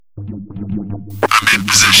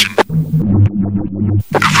position.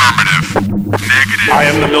 Affirmative. Negative. I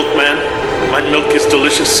am the milkman. My milk is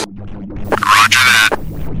delicious. Roger that.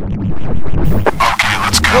 Okay,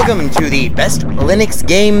 let's go. Welcome to the Best Linux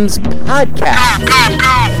Games Podcast.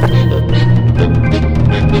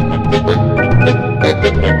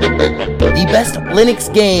 The best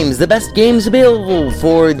Linux games, the best games available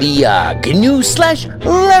for the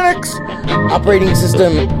GNU/Linux operating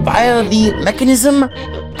system via the mechanism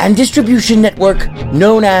and distribution network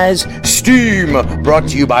known as Steam, brought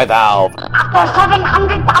to you by Valve. After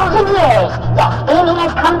 700,000 years, yes, Steam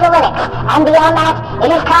has come to Linux, and beyond that, it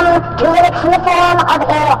has come to Linux in the form of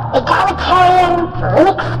an egalitarian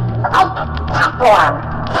Linux-like platform,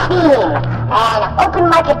 Steam, an open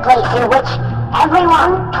marketplace in which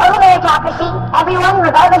everyone, total meritocracy, everyone,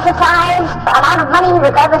 regardless of size, amount of money,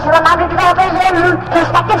 regardless of amount of developers, and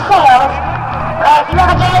prospective sales, if you have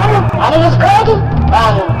a game, and it is good,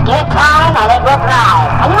 then give it time, and it will thrive,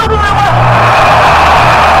 and you will be rewarded.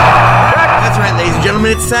 That's right, ladies and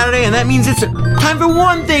gentlemen, it's Saturday, and that means it's time for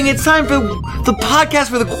one thing. It's time for the podcast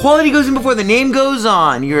where the quality goes in before the name goes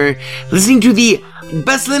on. You're listening to the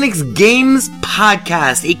Best Linux Games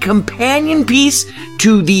Podcast, a companion piece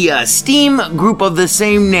to the Steam group of the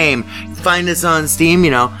same name. Find us on Steam,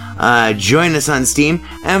 join us on Steam,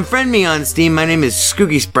 and friend me on Steam. My name is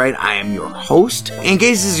Skooky Sprite. I am your host. In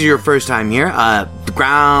case this is your first time here, the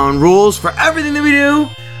ground rules for everything that we do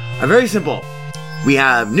are very simple. We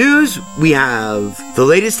have news, we have the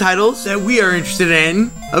latest titles that we are interested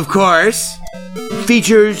in, of course,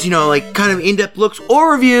 features, kind of in-depth looks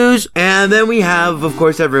or reviews, and then we have, of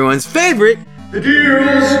course, everyone's favorite, the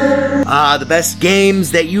deals! The best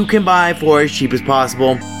games that you can buy for as cheap as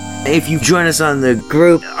possible. If you join us on the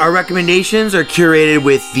group, our recommendations are curated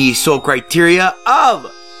with the sole criteria of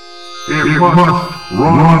it must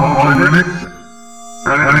run on Linux,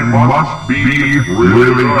 and it must be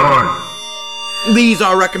really good. These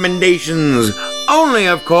are recommendations only,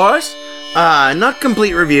 of course, not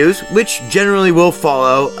complete reviews, which generally will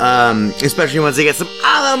follow, especially once they get some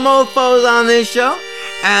other mofos on this show.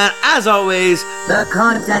 And as always, the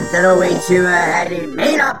content that awaits you ahead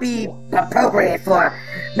may not be appropriate for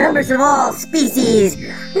members of all species,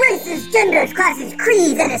 races, genders, classes,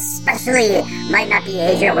 creeds, and especially might not be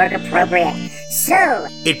age or work appropriate. So,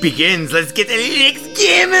 it begins. Let's get the Linux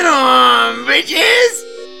gaming on, bitches!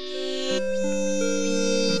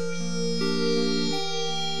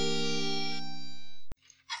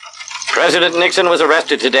 President Nixon was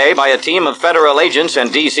arrested today by a team of federal agents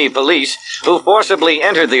and D.C. police who forcibly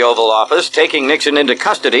entered the Oval Office, taking Nixon into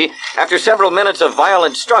custody after several minutes of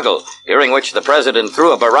violent struggle, during which the president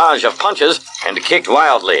threw a barrage of punches and kicked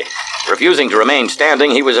wildly. Refusing to remain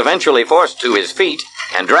standing, he was eventually forced to his feet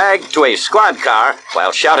and dragged to a squad car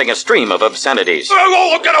while shouting a stream of obscenities. I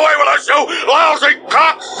won't get away with this, you lousy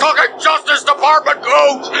cock-sucking Justice Department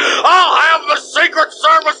goons! I'll have the Secret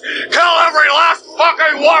Service kill every last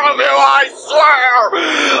fucking one of you, I swear!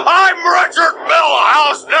 I'm Richard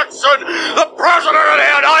Milhouse Nixon, the President of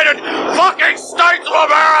the United fucking States of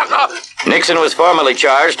America! Nixon was formally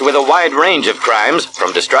charged with a wide range of crimes,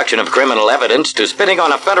 from destruction of criminal evidence to spitting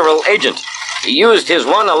on a federal agent. He used his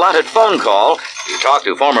one allotted phone call to talk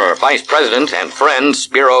to former Vice President and friend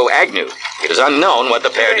Spiro Agnew. It is unknown what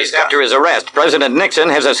the pair discussed. After his arrest, President Nixon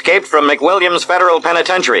has escaped from McWilliams Federal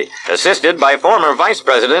Penitentiary, assisted by former Vice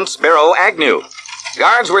President Spiro Agnew.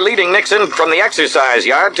 Guards were leading Nixon from the exercise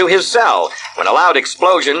yard to his cell when a loud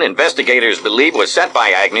explosion investigators believe was set by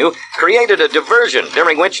Agnew created a diversion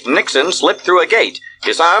during which Nixon slipped through a gate,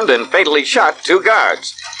 disarmed and fatally shot two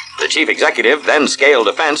guards. The chief executive then scaled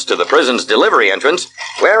a fence to the prison's delivery entrance,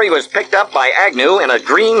 where he was picked up by Agnew in a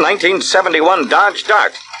green 1971 Dodge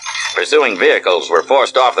Dart. Pursuing vehicles were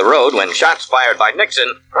forced off the road when shots fired by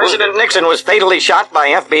Nixon. President Nixon was fatally shot by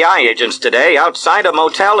FBI agents today outside a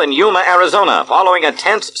motel in Yuma, Arizona, following a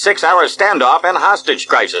tense 6-hour standoff and hostage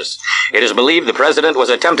crisis. It is believed the president was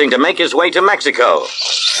attempting to make his way to Mexico.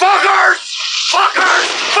 Fuckers! Fuckers!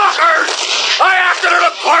 Fuckers! I acted in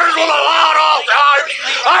accordance with the law at all times!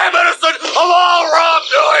 I am innocent of all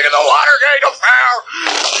wrongdoing in the Watergate affair!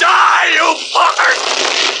 Die, you fuckers!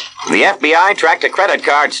 The FBI tracked a credit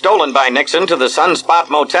card stolen by Nixon to the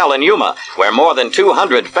Sunspot Motel in Yuma, where more than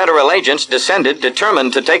 200 federal agents descended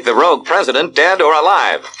determined to take the rogue president dead or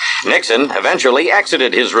alive. Nixon eventually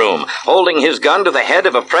exited his room, holding his gun to the head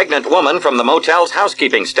of a pregnant woman from the motel's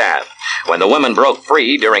housekeeping staff. When the woman broke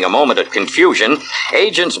free during a moment of confusion,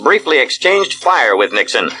 agents briefly exchanged fire with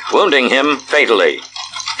Nixon, wounding him fatally.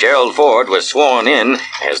 Gerald Ford was sworn in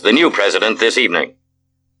as the new president this evening.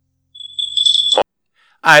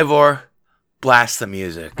 Ivor, blast the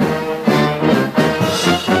music.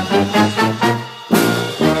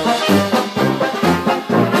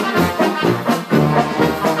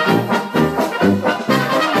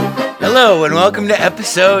 Hello and welcome to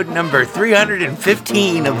episode number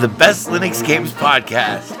 315 of the Best Linux Games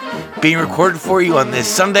Podcast, being recorded for you on this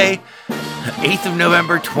Sunday, 8th of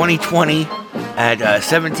November 2020 at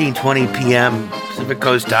 17:20 p.m. Pacific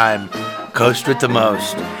Coast time, coast with the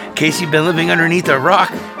most. In case you've been living underneath a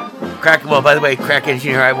rock, well, by the way, crack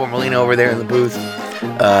engineer Ivor Molina over there in the booth,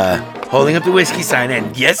 holding up the whiskey sign,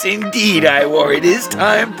 and yes indeed, Ivor, it is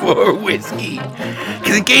time for whiskey.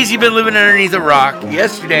 Because in case you've been living underneath a rock,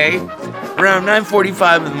 yesterday, around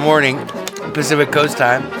 9:45 in the morning, Pacific Coast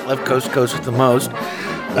time, left coast with the most,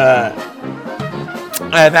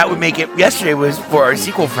 that would make it, yesterday was for our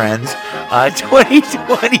sequel friends,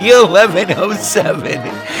 2020-11-07.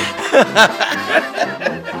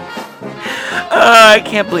 I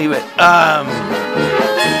can't believe it.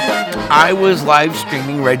 I was live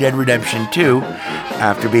streaming Red Dead Redemption 2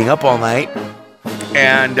 after being up all night,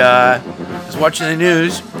 and was watching the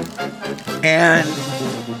news, and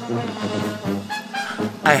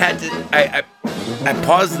I had to, I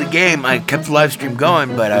paused the game. I kept the live stream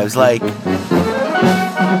going, but I was like,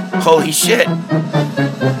 holy shit.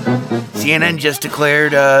 CNN just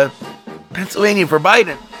declared Pennsylvania for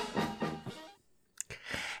Biden.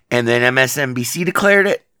 And then MSNBC declared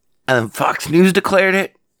it. And then Fox News declared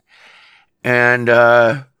it. And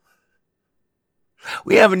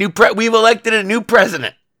we've elected a new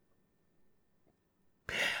president.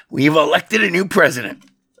 We've elected a new president.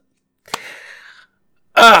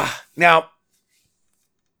 Now,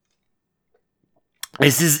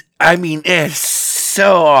 it's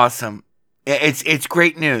so awesome. It's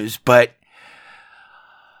great news, but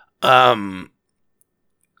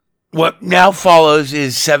what now follows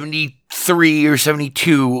is 73 or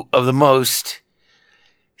 72 of the most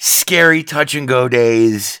scary touch and go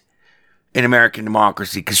days in American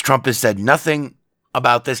democracy, because Trump has said nothing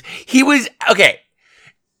about this. He was, okay,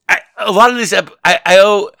 a lot of this, I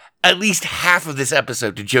owe at least half of this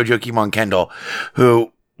episode to Jojo Kimon Kendall,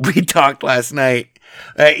 who we talked last night.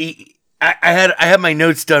 I had my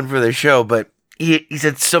notes done for the show, but he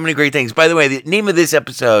said so many great things. By the way, the name of this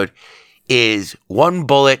episode is One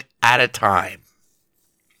Bullet at a Time.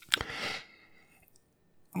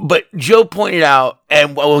 But Joe pointed out,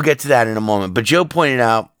 and we'll get to that in a moment, but Joe pointed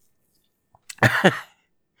out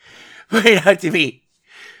to me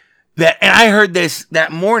that, and I heard this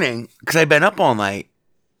that morning because I'd been up all night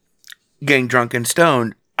getting drunk and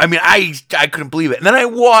stoned. I mean, I couldn't believe it. And then I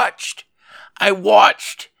watched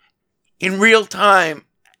in real time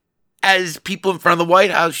as people in front of the White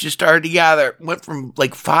House just started to gather. Went from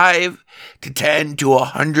like 5 to 10 to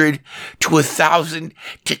 100 to 1,000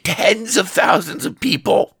 to tens of thousands of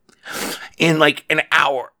people in like an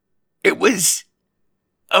hour. It was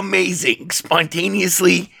amazing.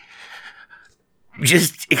 Spontaneously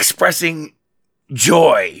just expressing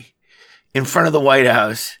joy in front of the White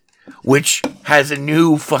House, which has they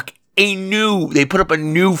put up a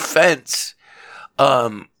new fence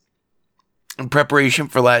in preparation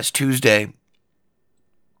for last Tuesday.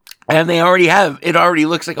 And it already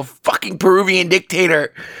looks like a fucking Peruvian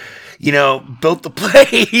dictator, built the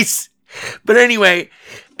place. But anyway,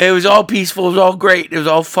 it was all peaceful, it was all great, it was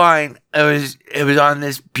all fine. It was on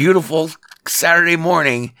this beautiful Saturday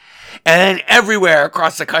morning, and then everywhere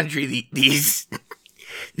across the country, these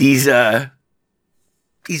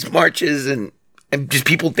marches and just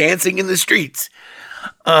people dancing in the streets.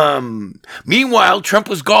 Meanwhile, Trump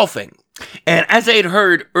was golfing. And as I had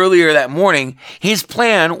heard earlier that morning, his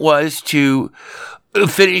plan was to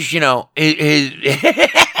finish, his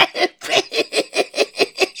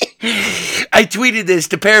I tweeted this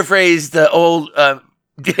to paraphrase the old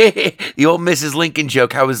Mrs. Lincoln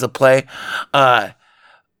joke. How was the play? Well,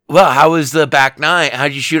 how was the back nine?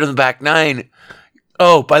 How'd you shoot on the back nine?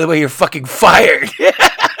 Oh, by the way, you're fucking fired.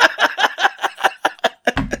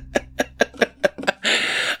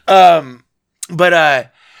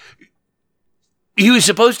 But he was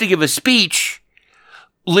supposed to give a speech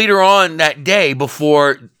later on that day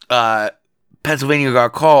before Pennsylvania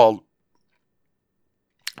got called.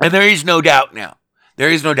 And there is no doubt now. There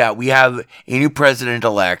is no doubt. We have a new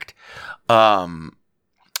president-elect. But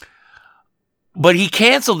he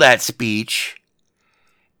canceled that speech.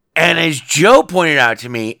 And as Joe pointed out to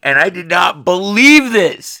me, and I did not believe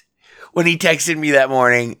this when he texted me that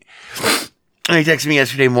morning. And he texted me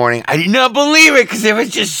yesterday morning. I did not believe it because it was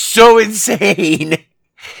just so insane.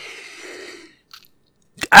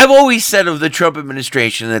 I've always said of the Trump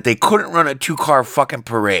administration that they couldn't run a 2-car fucking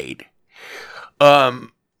parade.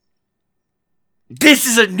 This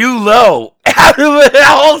is a new low out of a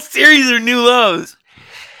whole series of new lows.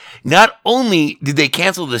 Not only did they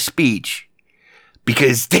cancel the speech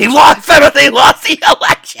because they lost the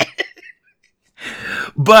election,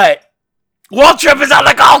 but while Trump is on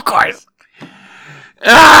the golf course.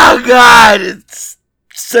 Oh, God. It's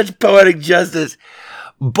such poetic justice.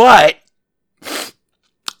 But,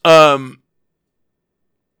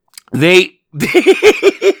 they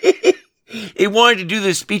wanted to do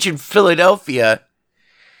this speech in Philadelphia.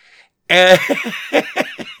 And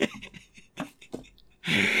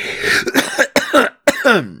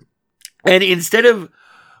and instead of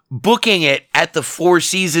booking it at the Four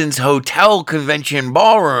Seasons Hotel Convention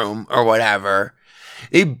Ballroom or whatever,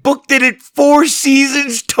 they booked it at Four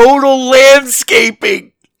Seasons Total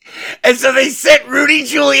Landscaping. And so they sent Rudy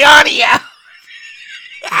Giuliani out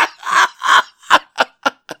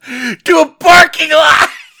to a parking lot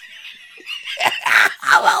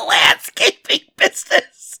of a landscaping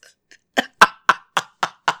business.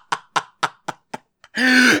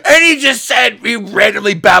 And he just said, he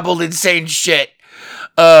randomly babbled insane shit,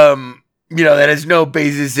 that has no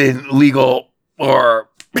basis in legal or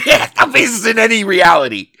no basis in any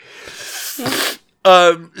reality.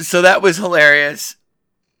 So that was hilarious.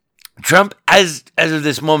 Trump, as of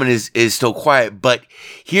this moment, is still quiet, but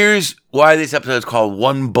here's why this episode is called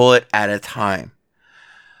One Bullet at a Time.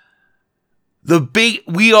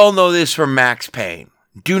 We all know this from Max Payne.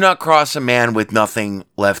 Do not cross a man with nothing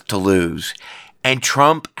left to lose. And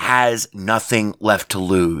Trump has nothing left to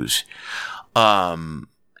lose.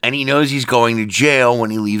 And he knows he's going to jail when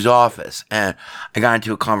he leaves office. And I got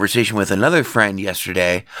into a conversation with another friend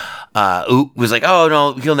yesterday, who was like, "Oh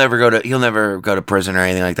no, he'll never go to prison or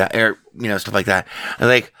anything like that, or stuff like that." I'm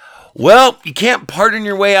like, well, you can't pardon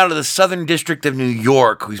your way out of the Southern District of New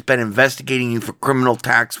York, who's been investigating you for criminal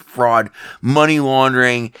tax fraud, money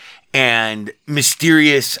laundering, and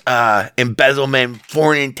mysterious embezzlement,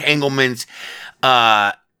 foreign entanglements,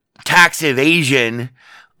 tax evasion,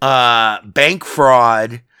 bank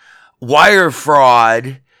fraud, wire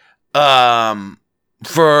fraud,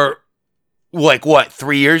 for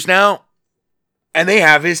 3 years now? And they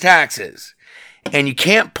have his taxes. And you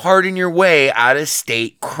can't pardon your way out of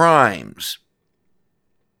state crimes.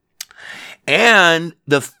 And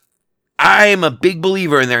I am a big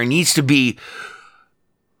believer in there needs to be,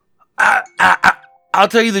 I'll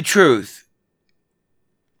tell you the truth.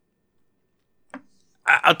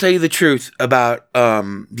 I'll tell you the truth about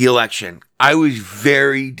the election. I was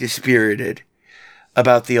very dispirited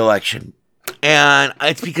about the election. And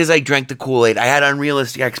it's because I drank the Kool-Aid. I had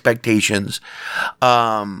unrealistic expectations.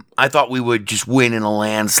 I thought we would just win in a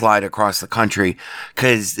landslide across the country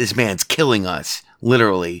because this man's killing us,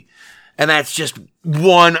 literally. And that's just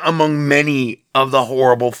one among many of the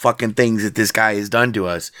horrible fucking things that this guy has done to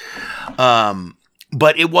us.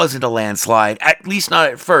 But it wasn't a landslide, at least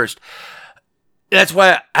not at first. That's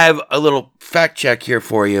why I have a little fact check here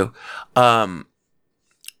for you. Joe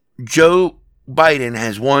Biden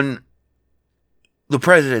has won the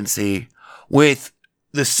presidency with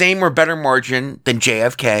the same or better margin than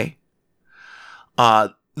JFK,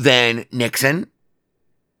 than Nixon.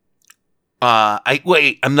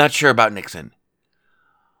 I'm not sure about Nixon.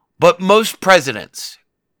 But most presidents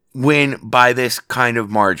win by this kind of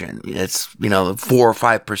margin. It's, 4 or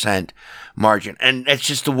 5% margin. And that's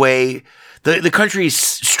just the way the country is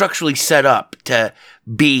structurally set up to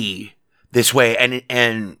be this way.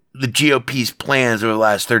 And the GOP's plans over the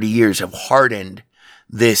last 30 years have hardened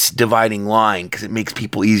this dividing line because it makes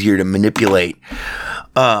people easier to manipulate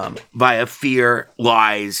via fear,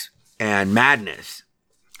 lies, and madness.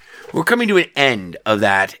 We're coming to an end of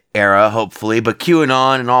that era, hopefully, but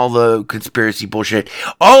QAnon and all the conspiracy bullshit,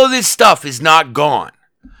 all of this stuff is not gone.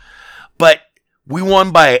 But we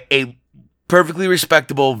won by a perfectly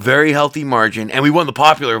respectable, very healthy margin, and we won the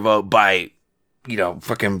popular vote by, I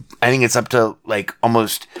think it's up to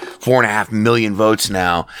almost 4.5 million votes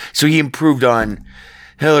now. So he improved on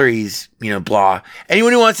Hillary's, blah.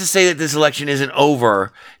 Anyone who wants to say that this election isn't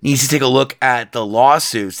over needs to take a look at the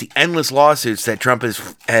lawsuits, the endless lawsuits that Trump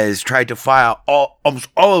has tried to file, almost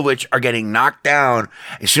all of which are getting knocked down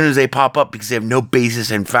as soon as they pop up because they have no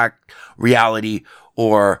basis in fact, reality,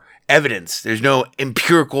 or evidence. There's no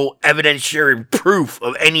empirical evidentiary proof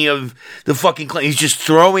of any of the fucking claims. He's just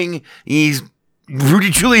throwing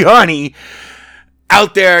Rudy Giuliani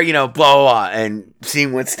out there, blah, blah, blah, and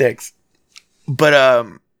seeing what sticks. But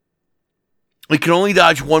we can only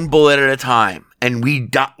dodge one bullet at a time, and we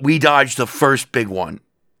dodged the first big one.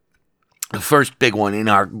 The first big one in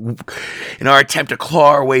our attempt to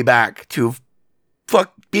claw our way back to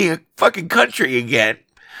being a fucking country again.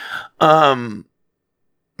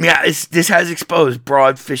 This has exposed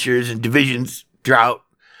broad fissures and divisions throughout,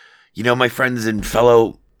 my friends and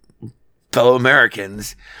fellow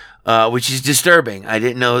Americans, which is disturbing. I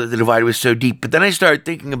didn't know that the divide was so deep, but then I started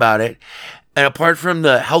thinking about it. And apart from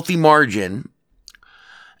the healthy margin,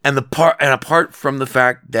 and apart from the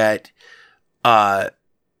fact that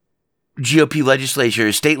GOP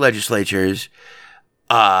legislatures, state legislatures,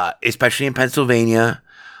 especially in Pennsylvania,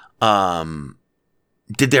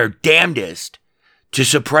 did their damnedest to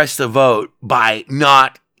suppress the vote by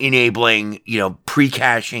not enabling,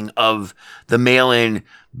 pre-caching of the mail-in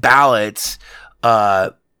ballots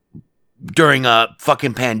during a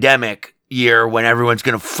fucking pandemic year when everyone's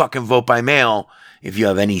gonna fucking vote by mail, if you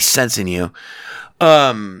have any sense in you.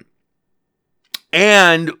 And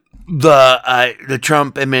the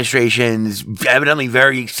Trump administration's evidently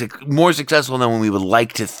more successful than we would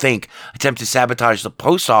like to think attempt to sabotage the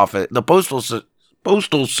postal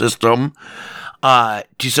system,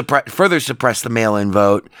 to further suppress the mail-in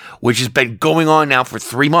vote, which has been going on now for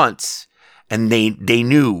 3 months, and they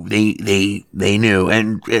knew,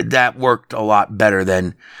 and that worked a lot better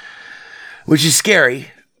than, which is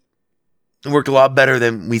scary. It worked a lot better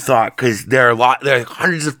than we thought, because there are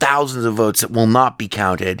hundreds of thousands of votes that will not be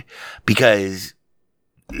counted, because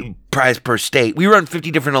prize per state, we run 50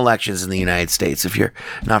 different elections in the United States, if you're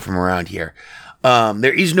not from around here.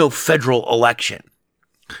 There is no federal election.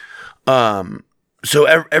 So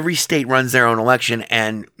every state runs their own election,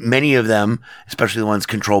 and many of them, especially the ones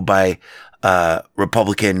controlled by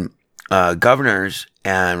Republican governors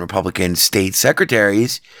and Republican state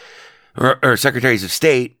secretaries, or secretaries of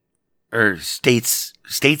state, or state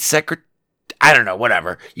secret, I don't know,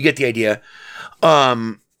 whatever. You get the idea.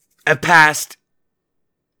 Have passed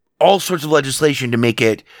all sorts of legislation to make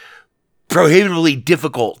it prohibitively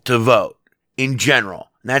difficult to vote in general.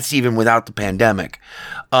 And that's even without the pandemic.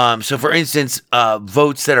 So for instance,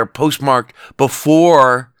 votes that are postmarked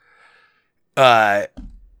before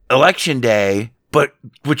Election Day, but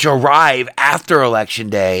which arrive after Election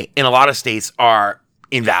Day in a lot of states are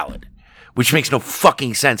invalid, which makes no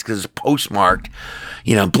fucking sense because it's postmarked,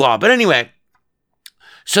 blah. But anyway,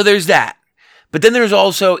 so there's that. But then there's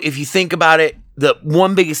also, if you think about it, the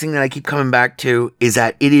one biggest thing that I keep coming back to is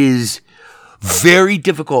that it is very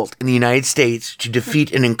difficult in the United States to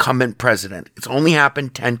defeat an incumbent president. It's only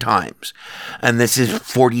happened 10 times, and this is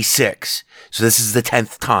 46. So this is the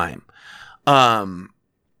 10th time.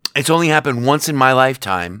 It's only happened once in my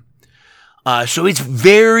lifetime. So it's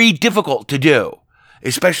very difficult to do,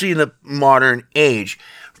 especially in the modern age.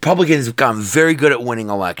 Republicans have gotten very good at winning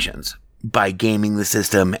elections by gaming the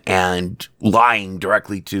system and lying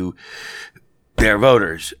directly to their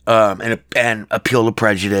voters, and appeal to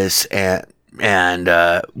prejudice and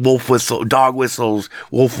dog whistles,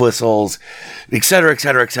 wolf whistles, et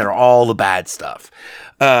cetera, all the bad stuff.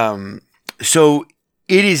 So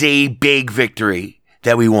it is a big victory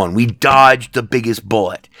that we won. We dodged the biggest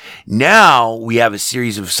bullet. Now we have a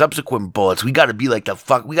series of subsequent bullets. We got to be like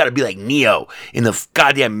we got to be like Neo in the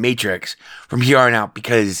goddamn Matrix from here on out,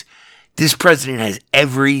 because this president has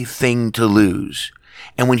everything to lose.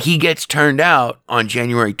 And when he gets turned out on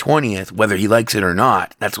January 20th, whether he likes it or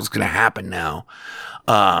not, that's what's going to happen now.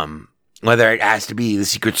 Whether it has to be the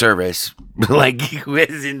Secret Service, like who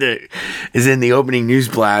is in the opening news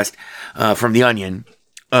blast from The Onion,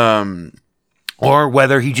 or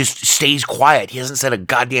whether he just stays quiet. He hasn't said a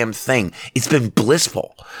goddamn thing. It's been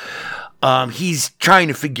blissful. He's trying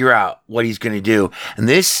to figure out what he's going to do. And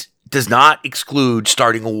this does not exclude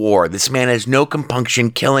starting a war. This man has no compunction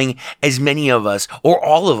killing as many of us, or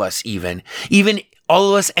all of us even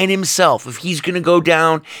all of us and himself. If he's going to go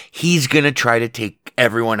down, he's going to try to take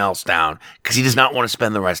everyone else down, because he does not want to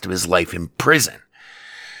spend the rest of his life in prison.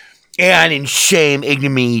 And in shame,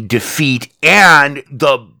 ignominy, defeat, and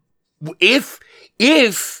if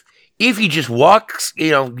he just walks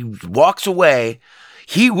away,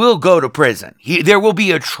 he will go to prison. There will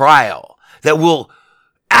be a trial that will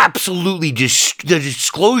absolutely the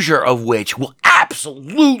disclosure of which will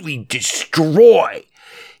absolutely destroy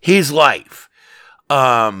his life.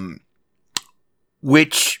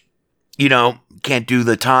 Which, can't do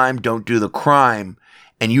the time, don't do the crime,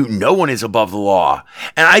 and no one is above the law.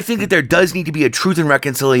 And I think that there does need to be a Truth and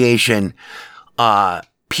Reconciliation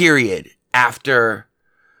period after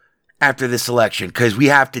this election, because we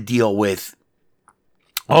have to deal with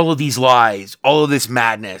all of these lies, all of this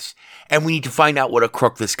madness, and we need to find out what a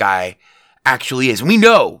crook this guy actually is. And we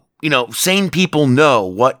know, sane people know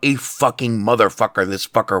what a fucking motherfucker this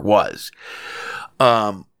fucker was.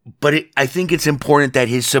 But I think it's important that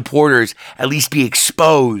his supporters at least be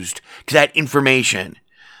exposed to that information.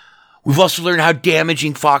 We've also learned how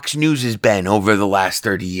damaging Fox News has been over the last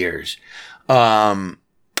 30 years.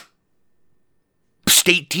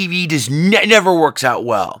 State TV never works out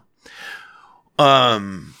well. But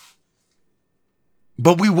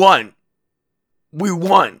we won.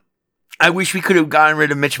 I wish we could have gotten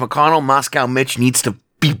rid of Mitch McConnell. Moscow Mitch needs to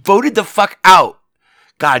be voted the fuck out.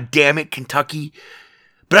 God damn it, Kentucky.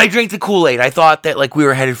 But I drank the Kool-Aid. I thought that like we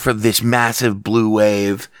were headed for this massive blue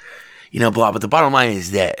wave, blah. But the bottom line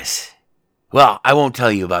is this. Well, I won't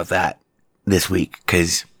tell you about that this week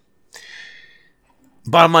because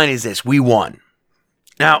bottom line is this. We won.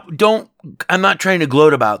 Now, I'm not trying to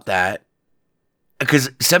gloat about that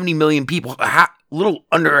because 70 million people, a little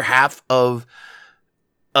under half of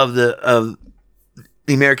the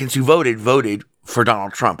Americans who voted for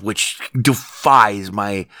Donald Trump, which defies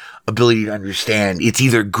my ability to understand. It's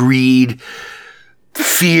either greed,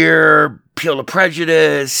 fear, appeal to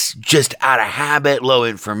prejudice, just out of habit, low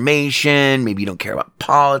information, maybe you don't care about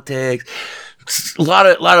politics, a lot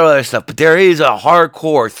of other stuff. But there is a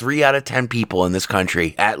hardcore 3 out of 10 people in this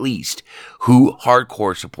country, at least, who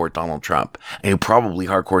hardcore support Donald Trump and who probably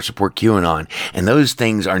hardcore support QAnon. And those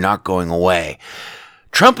things are not going away.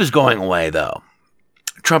 Trump is going away, though.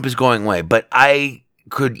 Trump is going away, but I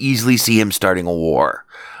could easily see him starting a war.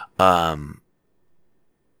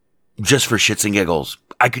 Just for shits and giggles.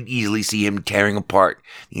 I could easily see him tearing apart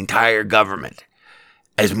the entire government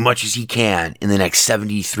as much as he can in the next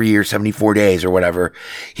 73 or 74 days or whatever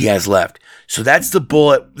he has left. So that's the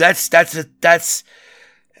bullet. That's the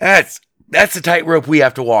tightrope we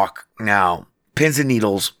have to walk now. Pins and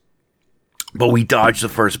needles. But we dodged the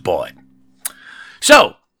first bullet.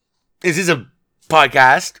 So, this is a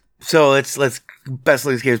podcast. So let's Best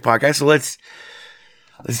Linux Games podcast. So let's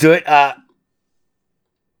do it.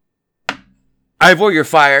 Ivor, you're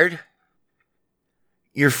fired.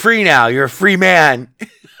 You're free now. You're a free man.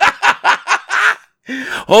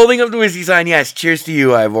 Holding up the whiskey sign. Yes. Cheers to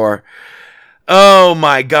you, Ivor. Oh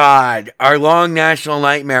my God. Our long national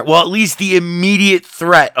nightmare. Well, at least the immediate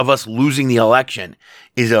threat of us losing the election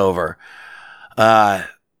is over.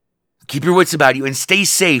 Keep your wits about you and stay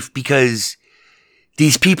safe because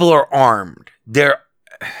these people are armed.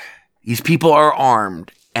 These people are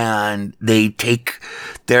armed and they take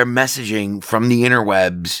their messaging from the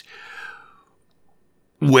interwebs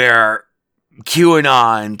where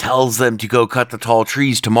QAnon tells them to go cut the tall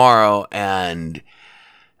trees tomorrow and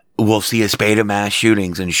we'll see a spate of mass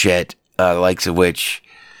shootings and shit, the likes of which,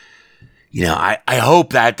 I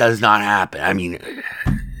hope that does not happen. I mean,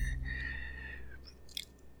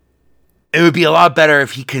 it would be a lot better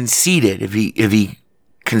if he conceded, if he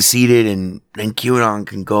conceded and then QAnon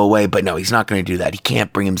can go away. But no, he's not going to do that. He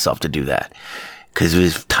can't bring himself to do that because of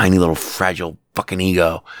his tiny little fragile fucking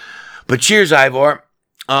ego. But cheers, Ivor.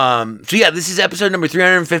 So yeah, this is episode number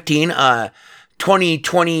 315,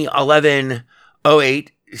 2020, 11,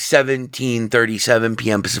 08, 17:37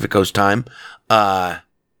 p.m. Pacific Coast time. Hooray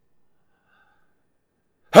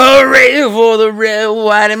for the red,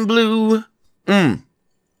 white, and blue.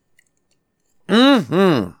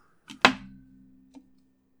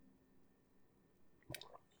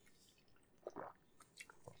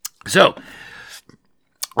 So,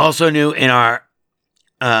 also new in our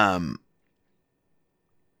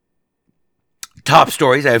top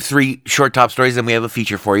stories. I have 3 short top stories, and we have a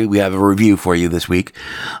feature for you. We have a review for you this week.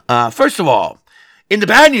 First of all, in the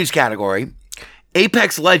bad news category,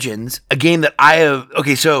 Apex Legends, a game that I have...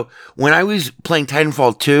 Okay, so when I was playing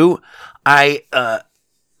Titanfall 2,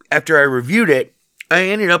 after I reviewed it, I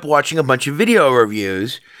ended up watching a bunch of video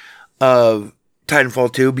reviews of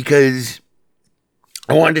Titanfall 2 because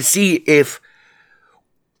I wanted to see if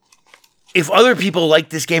other people liked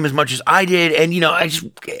this game as much as I did. And, I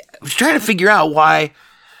was trying to figure out why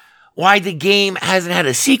the game hasn't had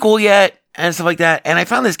a sequel yet and stuff like that. And I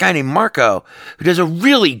found this guy named Marco who does a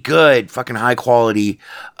really good fucking high quality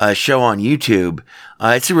show on YouTube.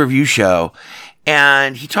 It's a review show.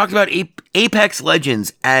 And he talked about Apex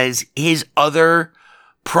Legends as his other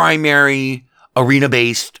primary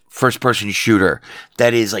arena-based first-person shooter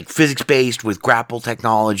that is like physics-based with grapple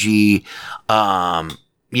technology,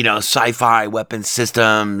 sci-fi weapon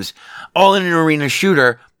systems, all in an arena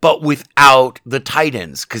shooter, but without the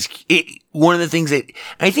Titans. Because one of the things that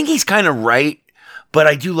I think he's kind of right, but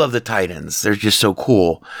I do love the Titans. They're just so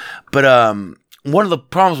cool. But one of the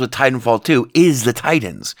problems with Titanfall 2 is the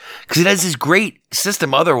Titans, because it has this great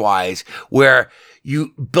system otherwise where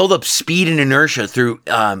you build up speed and inertia through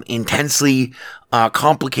intensely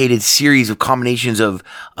complicated series of combinations of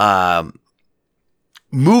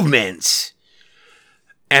movements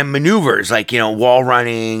and maneuvers, like, wall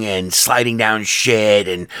running and sliding down shit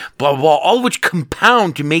and blah, blah, blah, all of which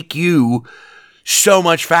compound to make you so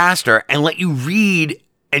much faster and let you read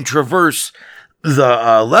and traverse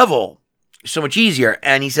the level so much easier.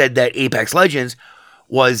 And he said that Apex Legends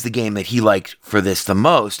was the game that he liked for this the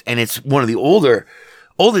most. And it's one of the older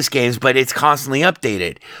oldest games, but it's constantly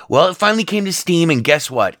updated. Well, it finally came to Steam, and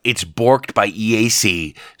guess what? It's borked by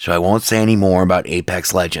EAC, so I won't say any more about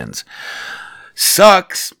Apex Legends.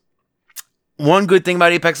 Sucks. One good thing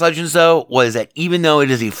about Apex Legends, though, was that even though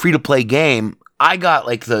it is a free-to-play game, I got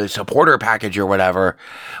like the supporter package or whatever,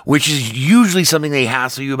 which is usually something they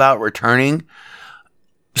hassle you about returning.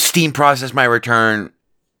 Steam processed my return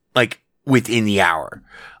like within the hour.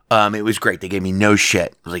 It was great. They gave me no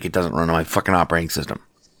shit. It was like, it doesn't run on my fucking operating system.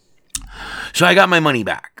 So I got my money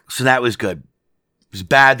back. So that was good. It was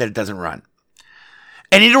bad that it doesn't run.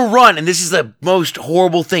 And it'll run, and this is the most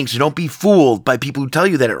horrible thing, so don't be fooled by people who tell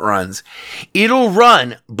you that it runs. It'll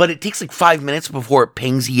run, but it takes like 5 minutes before it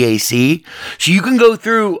pings EAC. So you can go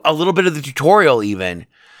through a little bit of the tutorial even.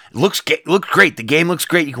 It looks great. The game looks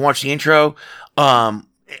great. You can watch the intro. I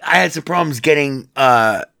had some problems getting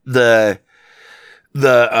the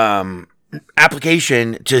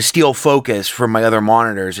application to steal focus from my other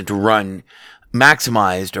monitors and to run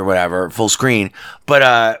maximized or whatever, full screen.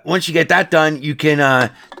 But once you get that done, you can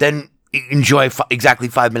then enjoy exactly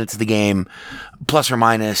 5 minutes of the game, plus or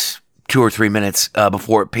minus 2 or 3 minutes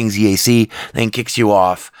before it pings EAC, then kicks you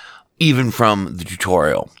off, even from the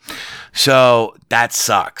tutorial. So that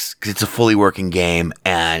sucks, because it's a fully working game,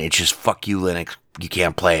 and it's just fuck you, Linux. You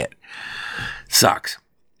can't play it. Sucks.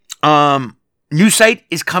 New site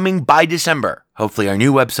is coming by December. Hopefully our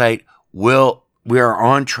new website we are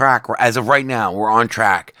on track. As of right now, we're on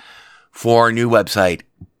track for a new website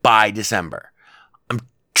by December. I'm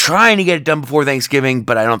trying to get it done before Thanksgiving,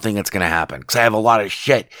 but I don't think it's going to happen because I have a lot of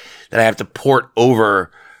shit that I have to port over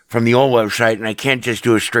from the old website, and I can't just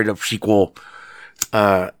do a straight up SQL,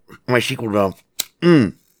 my SQL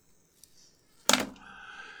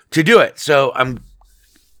to do it. So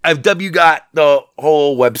I've got the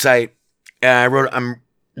whole website, and I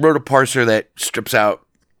wrote a parser that strips out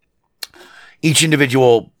each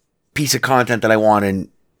individual piece of content that I want and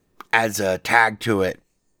adds a tag to it.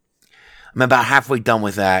 I'm about halfway done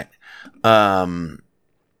with that. And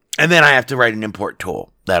then I have to write an import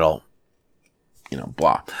tool that'll,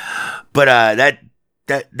 blah. But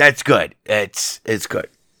that's good. It's good.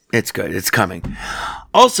 It's good. It's coming.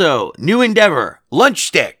 Also, new endeavor, Lunch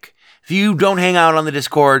Stick. If you don't hang out on the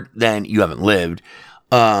Discord, then you haven't lived.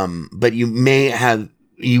 But you may have,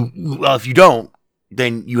 if you don't,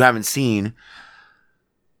 then you haven't seen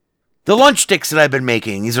the lunch sticks that I've been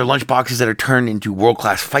making. These are lunch boxes that are turned into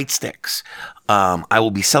world-class fight sticks. I will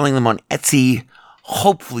be selling them on Etsy,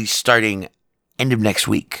 hopefully starting end of next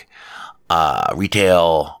week.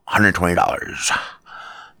 Retail $120.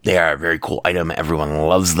 They are a very cool item. Everyone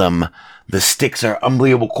loves them. The sticks are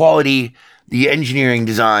unbelievable quality. The engineering,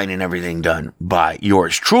 design, and everything done by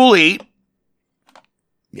yours truly.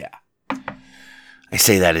 Yeah. I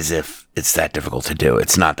say that as if it's that difficult to do.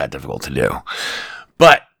 It's not that difficult to do.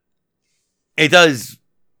 But it is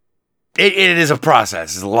a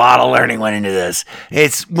process. There's a lot of learning went into this.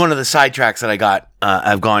 It's one of the sidetracks that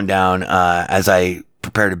I've gone down as I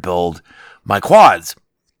prepare to build my quads.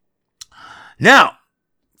 Now,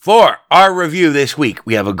 for our review this week,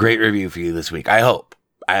 we have a great review for you this week. I hope.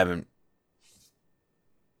 I haven't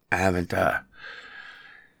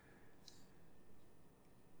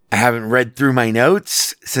read through my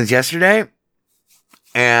notes since yesterday,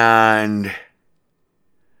 but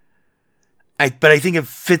I think it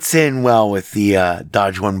fits in well with the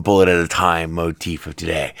dodge one bullet at a time motif of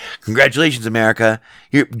today. Congratulations, America.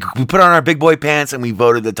 We put on our big boy pants and we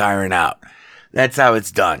voted the tyrant out. That's how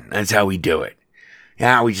it's done. That's how we do it.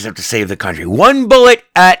 Now we just have to save the country. One bullet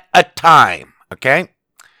at a time. Okay?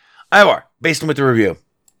 Ivor, based on with the review.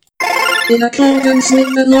 In accordance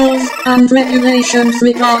with the laws and regulations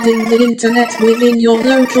regarding the internet within your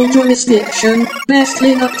local jurisdiction, Best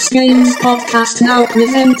Linux Games Podcast now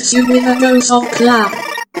presents you with a dose of clap.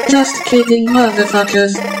 Just kidding,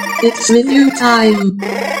 motherfuckers. It's review time.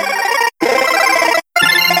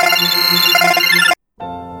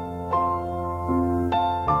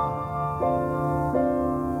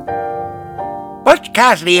 Butch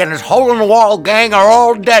Cassidy and his hole-in-the-wall gang are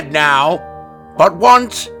all dead now, but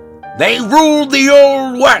once they ruled the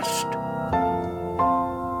Old West.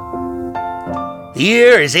 The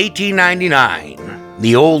year is 1899.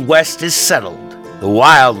 The Old West is settled. The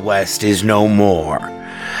Wild West is no more.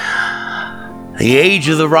 The age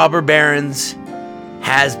of the robber barons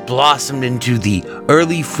has blossomed into the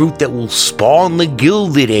early fruit that will spawn the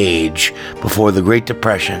Gilded Age before the Great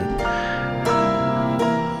Depression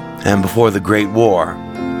and before the Great War.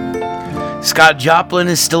 Scott Joplin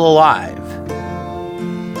is still alive.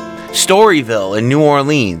 Storyville in New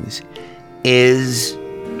Orleans is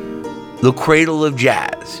the cradle of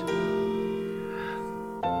jazz.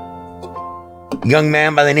 young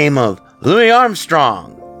man by the name of Louis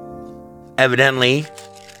Armstrong. Evidently,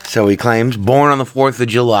 so he claims, born on the 4th of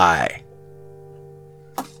July.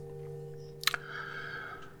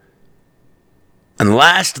 And the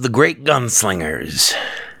last of the great gunslingers,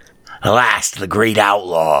 the last of the great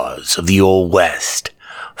outlaws of the Old West,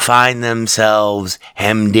 find themselves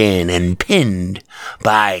hemmed in and pinned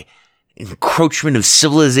by encroachment of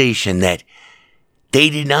civilization that they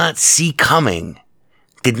did not see coming,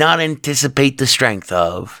 did not anticipate the strength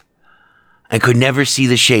of, and could never see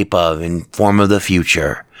the shape of in form of the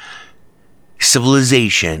future.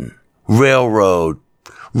 Civilization, railroads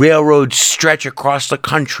stretch across the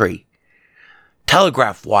country.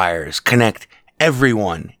 Telegraph wires connect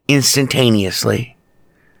everyone instantaneously.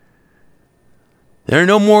 There are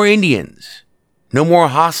no more Indians, no more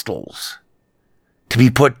hostiles to be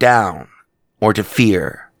put down or to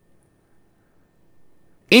fear.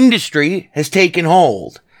 Industry has taken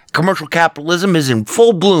hold. Commercial capitalism is in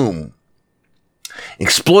full bloom,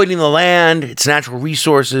 exploiting the land, its natural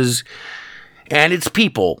resources, and its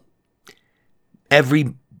people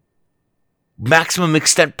every maximum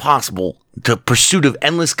extent possible to pursuit of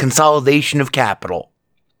endless consolidation of capital,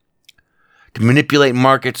 to manipulate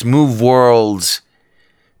markets, move worlds,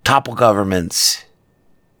 topple governments,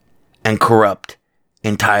 and corrupt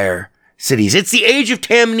entire cities. It's the age of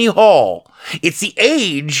Tammany Hall. It's the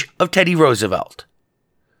age of Teddy Roosevelt.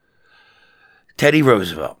 Teddy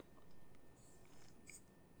Roosevelt.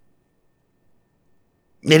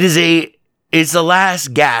 It's the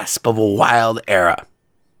last gasp of a wild era.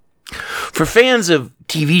 For fans of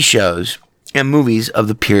TV shows and movies of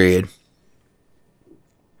the period,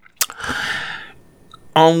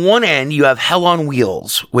 on one end you have Hell on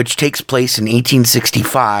Wheels, which takes place in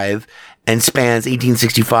 1865 and spans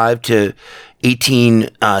 1865 to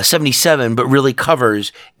 1877, but really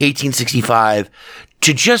covers 1865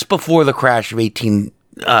 to just before the crash of the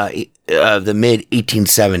mid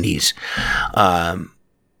 1870s.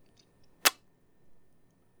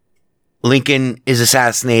 Lincoln is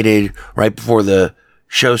assassinated right before the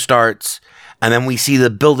show starts, and then we see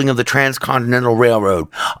the building of the Transcontinental Railroad.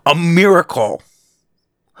 A miracle.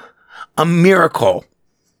 A miracle.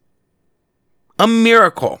 A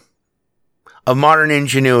miracle of modern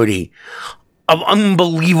ingenuity, of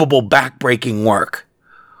unbelievable backbreaking work.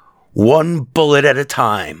 One bullet at a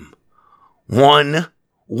time. One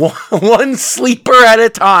sleeper at a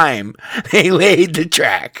time. They laid the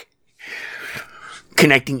track,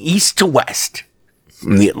 connecting east to west,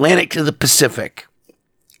 from the Atlantic to the Pacific.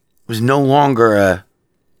 It was no longer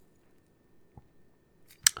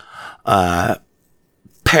a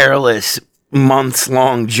perilous,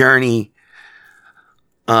 months-long journey,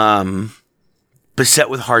 beset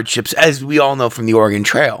with hardships, as we all know from the Oregon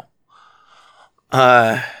Trail.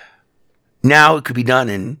 Now it could be done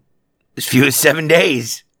in as few as 7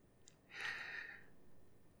 days,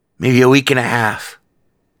 maybe a week and a half.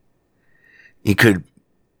 You could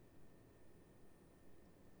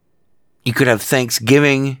have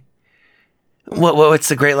Thanksgiving. What's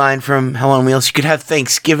the great line from Hell on Wheels? You could have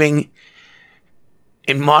Thanksgiving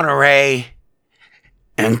in Monterey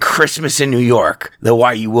and Christmas in New York. Though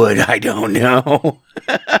why you would, I don't know.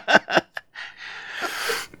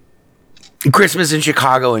 Christmas in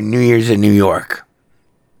Chicago and New Year's in New York.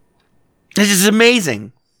 This is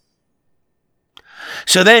amazing.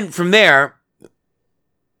 So then from there,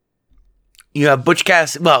 you have Butch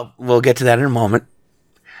Cassidy. Well, we'll get to that in a moment.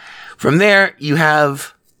 From there, you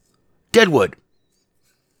have Deadwood.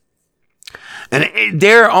 And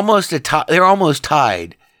they're almost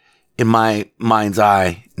tied in my mind's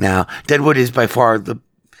eye now. Deadwood is by far the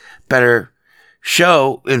better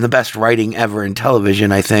show and the best writing ever in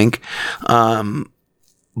television, I think.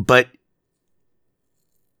 But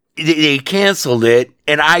they canceled it,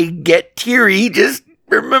 and I get teary just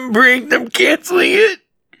remembering them canceling it.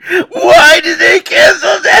 Why did they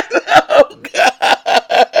cancel that? Oh,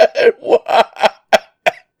 God. Why?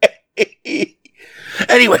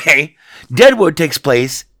 Anyway, Deadwood takes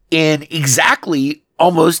place in exactly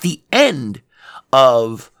almost the end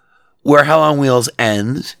of where Hell on Wheels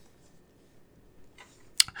ends.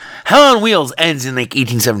 Hell on Wheels ends in like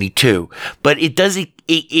 1872, but it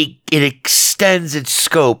extends its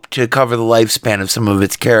scope to cover the lifespan of some of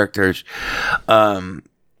its characters to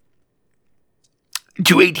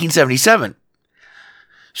 1877.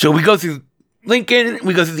 So we go through Lincoln,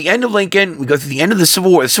 we go through the end of Lincoln, we go through the end of the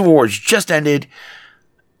Civil War. The Civil War has just ended,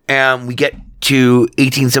 and we get to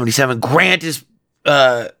 1877. Grant is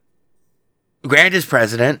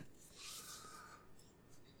president.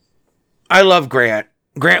 I love Grant.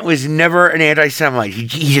 Grant was never an anti-Semite.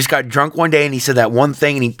 He just got drunk one day and he said that one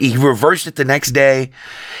thing and he reversed it the next day.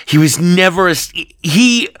 He was never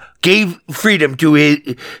he gave freedom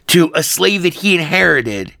to a slave that he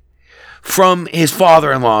inherited from his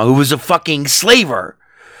father-in-law, who was a fucking slaver.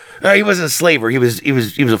 He wasn't a slaver. He was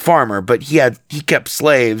a farmer, but he kept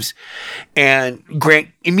slaves, and Grant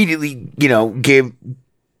immediately, gave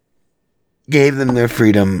them their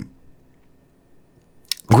freedom.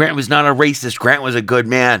 Grant was not a racist. Grant was a good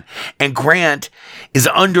man. And Grant is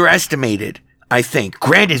underestimated, I think.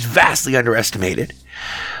 Grant is vastly underestimated.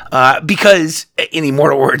 Because, in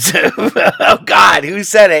immortal words, oh God, who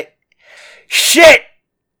said it? Shit!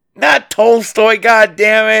 Not Tolstoy, God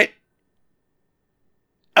damn it.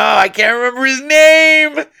 Oh, I can't remember his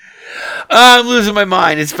name. I'm losing my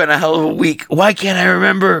mind. It's been a hell of a week. Why can't I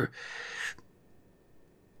remember?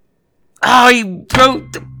 Oh, he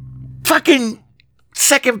wrote the fucking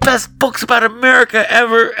second best books about America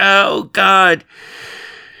ever. Oh God.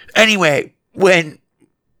 Anyway,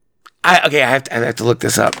 I have to look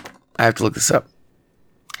this up.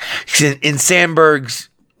 In Sandberg's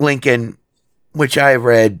Lincoln, which I have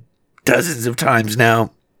read dozens of times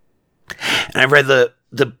now, and I've read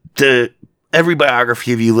every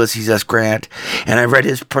biography of Ulysses S. Grant, and I've read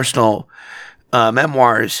his personal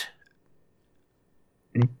memoirs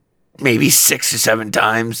maybe 6 or 7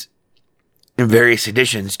 times in various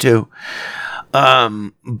editions too.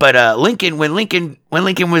 But Lincoln, when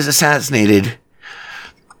Lincoln was assassinated,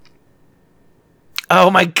 oh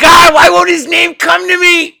my God, why won't his name come to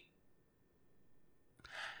me?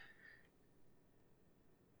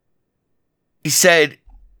 He said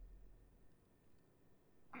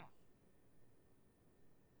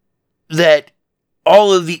that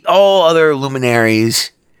all other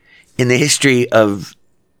luminaries in the history of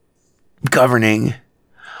governing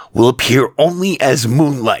will appear only as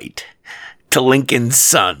moonlight to Lincoln's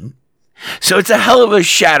sun. So it's a hell of a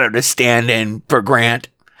shadow to stand in for Grant,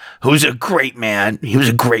 who's a great man. He was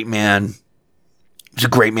a great man. He was a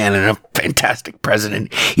great man and a fantastic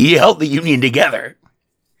president. He held the Union together.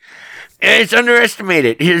 And it's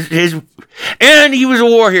underestimated. And he was a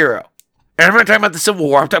war hero. And I'm not talking about the Civil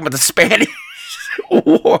War. I'm talking about the Spanish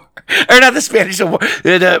War. Or not the Spanish Civil War.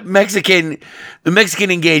 The Mexican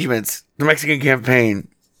engagements. The Mexican campaign.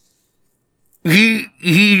 He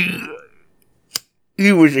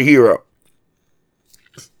was a hero.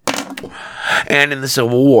 And in the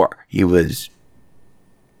Civil War, he was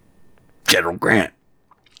General Grant.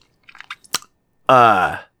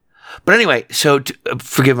 But anyway, so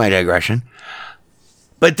forgive my digression.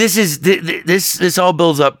 But this all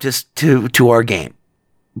builds up just to our game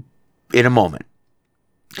in a moment.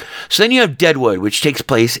 So then you have Deadwood, which takes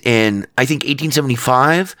place in, I think,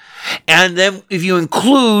 1875. And then if you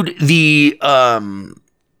include the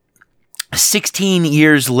 16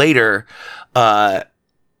 years later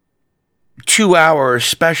 2-hour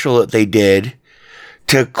special that they did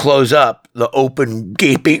to close up the open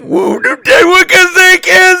gaping wound of Deadwood, because they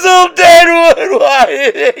canceled Deadwood. Why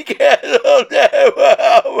did they cancel Deadwood?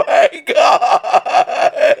 Oh my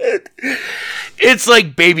God. It's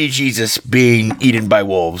like baby Jesus being eaten by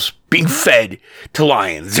wolves, being fed to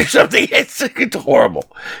lions or something. It's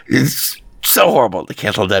horrible. It's so horrible to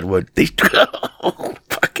cancel Deadwood. They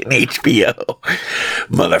fucking HBO.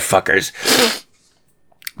 Motherfuckers.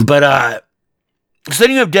 But, so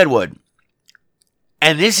then you have Deadwood.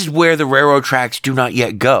 And this is where the railroad tracks do not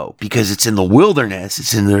yet go, because it's in the wilderness.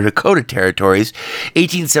 It's in the Dakota territories.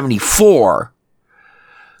 1874.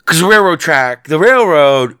 Because the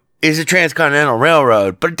railroad is a transcontinental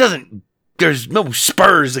railroad, but there's no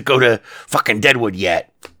spurs that go to fucking Deadwood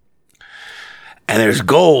yet. And there's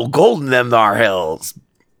gold in them thar hills.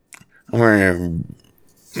 And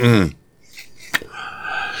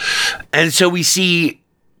so we see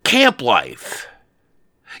camp life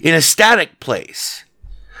in a static place.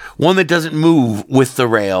 One that doesn't move with the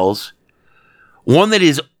rails. One that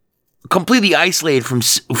is completely isolated from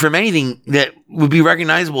anything that would be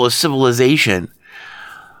recognizable as civilization.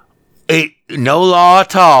 No law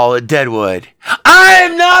at all at Deadwood. I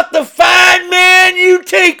am not the fine man you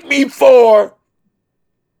take me for.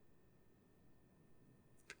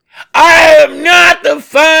 I am not the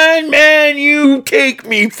fine man you take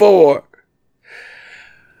me for.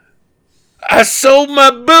 I sold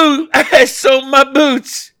my boots.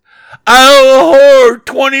 I owe a whore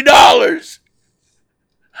 $20.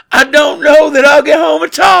 I don't know that I'll get home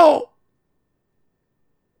at all.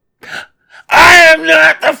 I am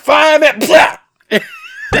not the fireman.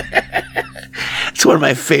 It's one of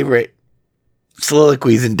my favorite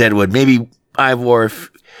soliloquies in Deadwood. Maybe Ivor,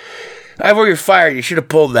 you're fired. You should have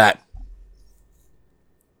pulled that.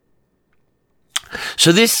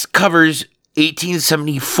 So this covers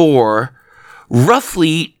 1874,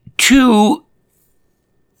 roughly to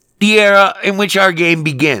the era in which our game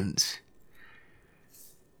begins.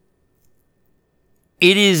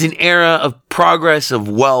 It is an era of progress, of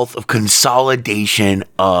wealth, of consolidation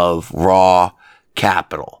of raw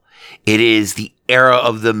capital. It is the era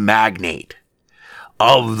of the magnate,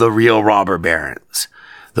 of the real robber barons,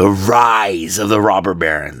 the rise of the robber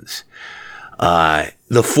barons,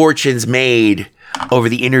 the fortunes made over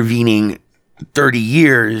the intervening 30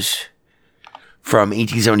 years from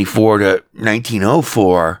 1874 to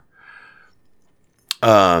 1904,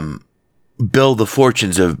 build the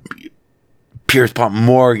fortunes of Pierce Pont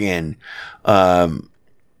Morgan,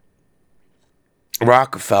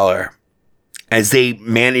 Rockefeller, as they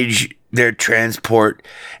manage their transport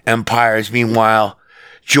empires. Meanwhile,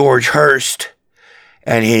 George Hearst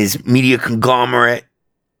and his media conglomerate,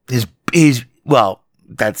 well,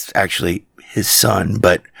 that's actually his son,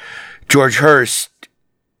 but George Hearst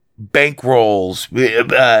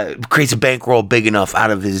creates a bankroll big enough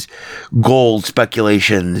out of his gold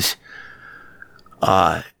speculations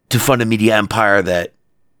to fund a media empire that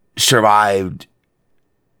survived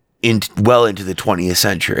well into the 20th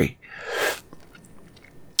century,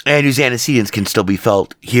 and whose antecedents can still be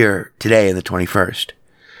felt here today in the 21st.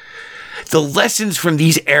 The lessons from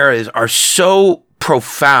these eras are so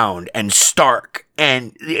profound and stark,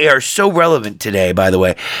 and they are so relevant today, by the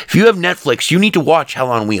way. If you have Netflix, you need to watch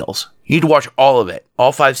Hell on Wheels. You need to watch all of it,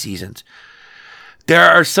 all 5 seasons. There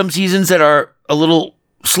are some seasons that are a little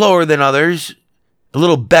slower than others, a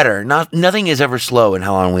little better. Nothing is ever slow in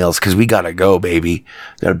Hell on Wheels, because we gotta go, baby.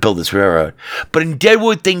 Gotta build this railroad. But in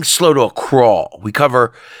Deadwood, things slow to a crawl. We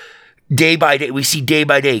cover day by day. We see day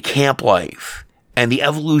by day camp life and the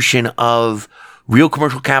evolution of real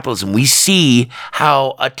commercial capitalism. We see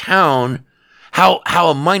how a town, how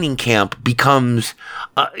a mining camp becomes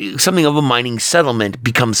something of a mining settlement,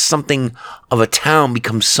 becomes something of a town,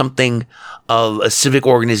 becomes something of a civic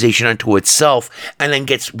organization unto itself, and then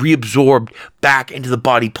gets reabsorbed back into the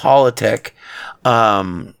body politic,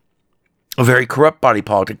 a very corrupt body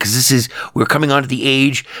politic, because we're coming onto the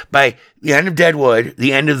age, by the end of Deadwood,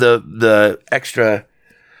 the end of the extra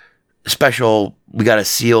special, we got to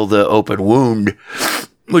seal the open wound,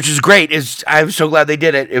 which is great. I'm so glad they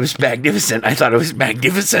did it. It was magnificent. I thought it was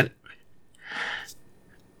magnificent.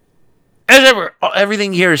 As ever,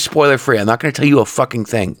 everything here is spoiler free. I'm not going to tell you a fucking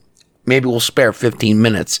thing. Maybe we'll spare 15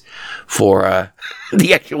 minutes for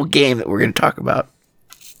the actual game that we're going to talk about.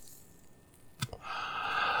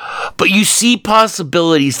 But you see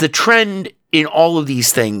possibilities, the trend in all of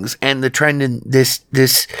these things, and the trend in these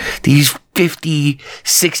 50,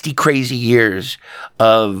 60 crazy years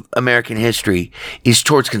of American history is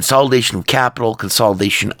towards consolidation of capital,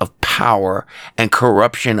 consolidation of power, and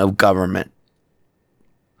corruption of government,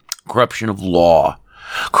 corruption of law,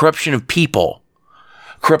 corruption of people,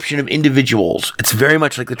 corruption of individuals. It's very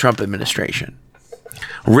much like the Trump administration.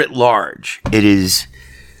 Writ large, it is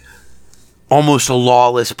almost a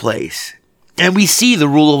lawless place. And we see the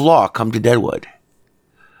rule of law come to Deadwood.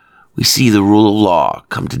 We see the rule of law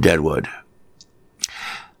come to Deadwood.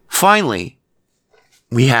 Finally,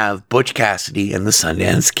 we have Butch Cassidy and the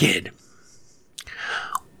Sundance Kid,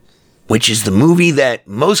 which is the movie that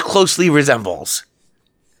most closely resembles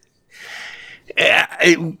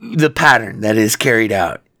the pattern that is carried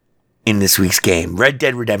out in this week's game, Red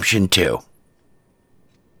Dead Redemption 2.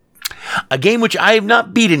 A game which I have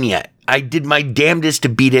not beaten yet. I did my damnedest to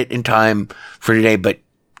beat it in time for today, but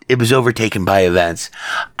it was overtaken by events.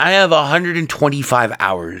 I have 125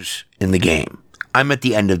 hours in the game. I'm at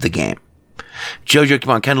the end of the game. Jojo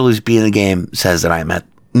Kimon Kendall, who's beating the game, says that I'm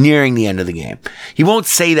nearing the end of the game. He won't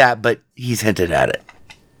say that, but he's hinted at it.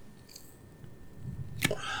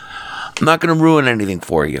 I'm not going to ruin anything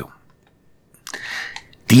for you.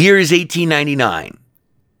 The year is 1899.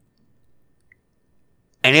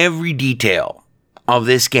 And every detail of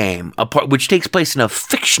this game, which takes place in a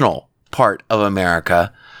fictional part of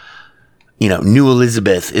America, New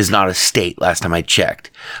Elizabeth is not a state, last time I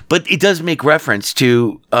checked. But it does make reference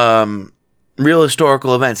to real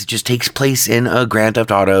historical events. It just takes place in a Grand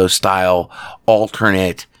Theft Auto style,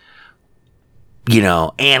 alternate,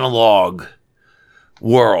 analog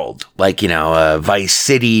world. Like, Vice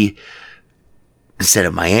City instead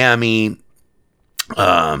of Miami,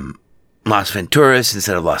 Las Venturas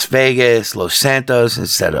instead of Las Vegas, Los Santos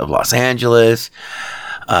instead of Los Angeles,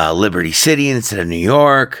 Liberty City instead of New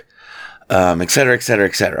York, etc., etc.,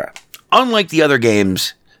 etc. Unlike the other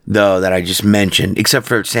games, though, that I just mentioned, except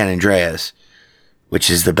for San Andreas, which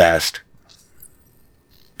is the best,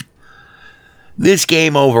 this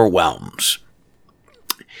game overwhelms.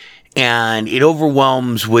 And it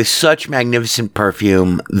overwhelms with such magnificent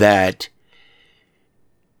perfume that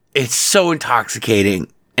it's so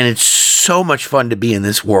intoxicating. And it's so much fun to be in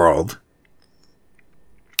this world.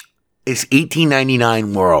 It's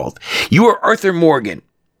 1899 world. You are Arthur Morgan,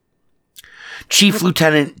 Chief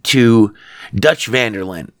Lieutenant to Dutch van der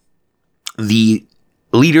Linde, the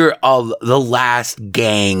leader of the last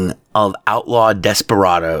gang of outlaw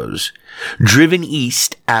desperados, driven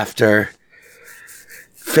east after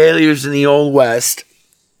failures in the Old West,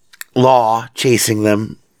 law chasing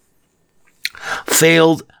them,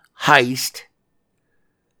 failed heist,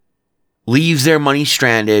 leaves their money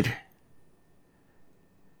stranded,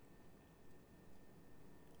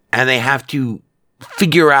 and they have to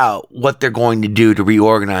figure out what they're going to do to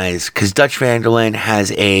reorganize, because Dutch van der Linde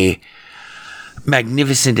has a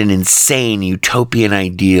magnificent and insane utopian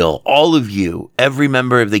ideal. All of you, every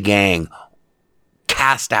member of the gang,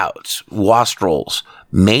 cast outs, wastrels,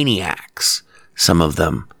 maniacs, some of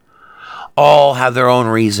them, all have their own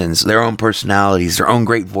reasons, their own personalities, their own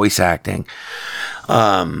great voice acting,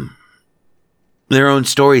 their own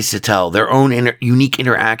stories to tell, their own unique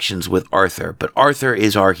interactions with Arthur. But Arthur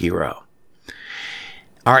is our hero,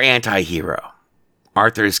 our anti-hero.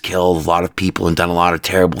 Arthur has killed a lot of people and done a lot of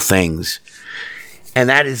terrible things. And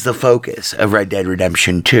that is the focus of Red Dead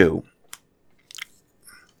Redemption 2.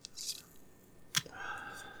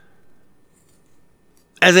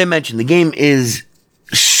 As I mentioned, the game is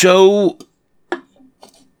so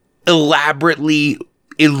elaborately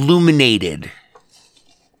illuminated,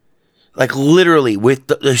 like literally with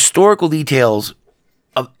the historical details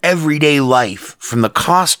of everyday life, from the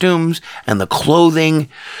costumes and the clothing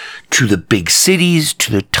to the big cities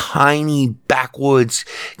to the tiny backwoods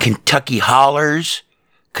Kentucky hollers,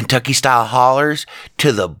 Kentucky style hollers,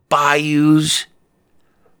 to the bayous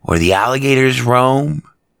where the alligators roam,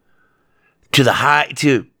 to the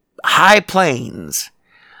high plains.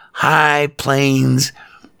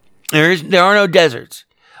 There are no deserts.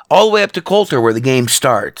 All the way up to Coulter, where the game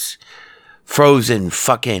starts. Frozen,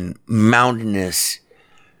 fucking mountainous,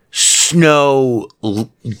 snow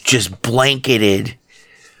just blanketed,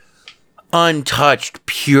 untouched,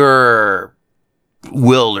 pure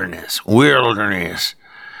wilderness.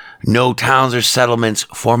 No towns or settlements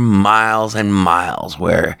for miles and miles,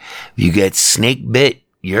 where if you get snake bit,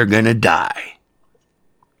 you're gonna die.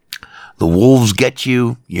 The wolves get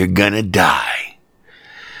you, you're gonna die.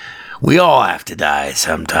 We all have to die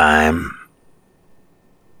sometime.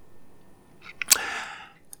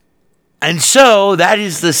 And so that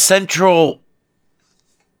is the central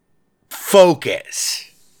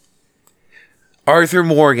focus. Arthur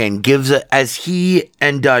Morgan gives as he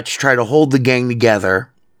and Dutch try to hold the gang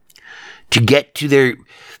together to get to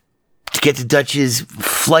Dutch's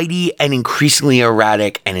flighty and increasingly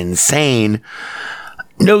erratic and insane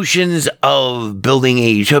notions of building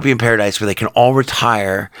a utopian paradise where they can all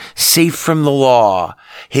retire, safe from the law.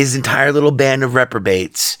 His entire little band of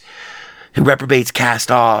reprobates,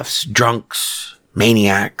 cast-offs, drunks,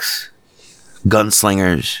 maniacs,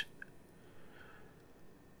 gunslingers,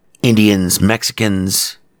 Indians,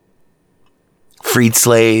 Mexicans, freed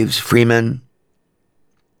slaves, freemen,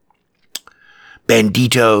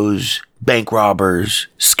 banditos, bank robbers,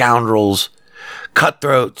 scoundrels,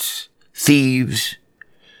 cutthroats, thieves.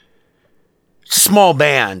 Small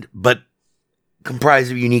band, but comprised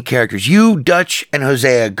of unique characters. You, Dutch, and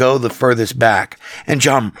Hosea go the furthest back. And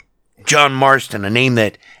John Marston, a name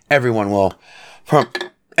that everyone who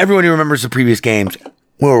remembers the previous games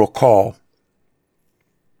will recall.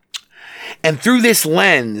 And through this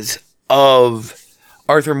lens of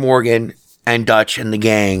Arthur Morgan and Dutch and the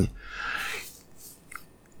gang,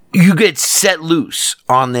 you get set loose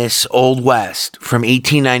on this Old West from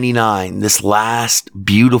 1899, this last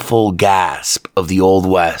beautiful gasp of the Old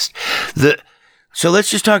West. So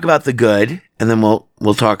let's just talk about the good, and then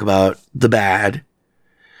we'll talk about the bad,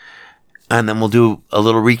 and then we'll do a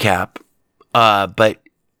little recap. But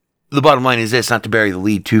the bottom line is this, not to bury the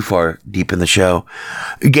lead too far deep in the show.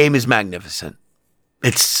 The game is magnificent.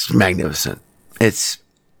 It's magnificent.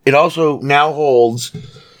 It also now holds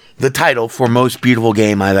the title for most beautiful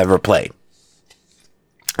game I've ever played.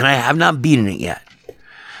 And I have not beaten it yet.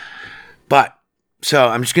 But, so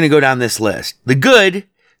I'm just going to go down this list. The good,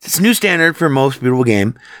 it's a new standard for most beautiful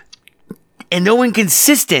game. And though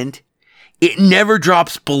inconsistent, it never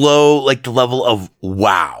drops below like the level of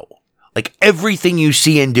wow. Like everything you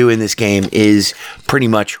see and do in this game is pretty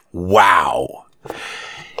much wow.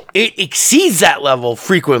 It exceeds that level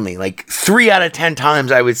frequently. Like 3 out of 10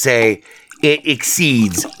 times I would say it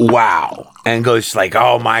exceeds wow and goes like,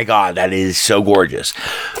 oh my God, that is so gorgeous.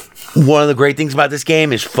 One of the great things about this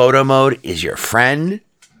game is photo mode is your friend.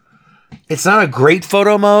 It's not a great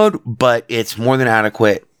photo mode, but it's more than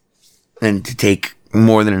adequate and to take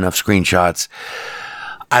more than enough screenshots.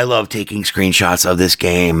 I love taking screenshots of this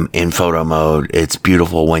game in photo mode. It's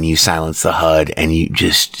beautiful when you silence the HUD and you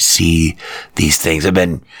just see these things.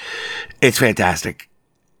 It's fantastic.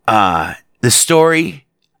 The story,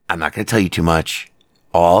 I'm not going to tell you too much.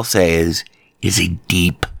 All I'll say is a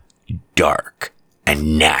deep, dark,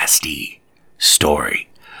 and nasty story.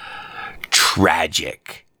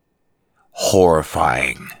 Tragic,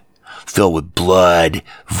 horrifying, filled with blood,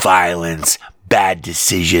 violence, bad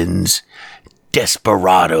decisions.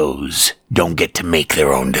 Desperados don't get to make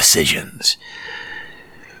their own decisions.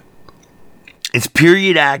 It's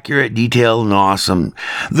period accurate, detailed, and awesome.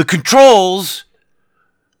 The controls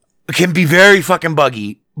can be very fucking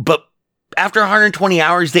buggy, but after 120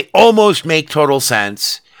 hours, they almost make total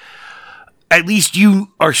sense. At least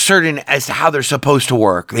you are certain as to how they're supposed to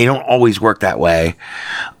work. They don't always work that way,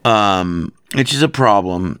 which is a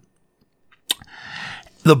problem.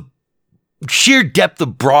 The sheer depth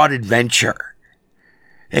of broad adventure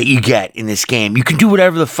that you get in this game. You can do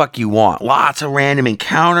whatever the fuck you want. Lots of random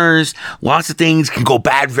encounters. Lots of things can go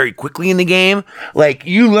bad very quickly in the game. Like,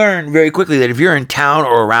 you learn very quickly that if you're in town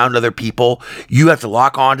or around other people, you have to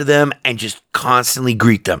lock onto them and just constantly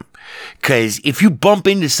greet them. Because if you bump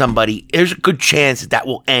into somebody, there's a good chance that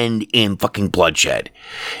will end in fucking bloodshed.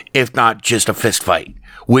 If not just a fist fight,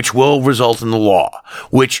 which will result in the law,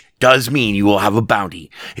 which does mean you will have a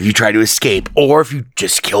bounty if you try to escape, or if you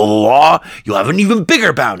just kill the law, you'll have an even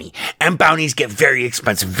bigger bounty, and bounties get very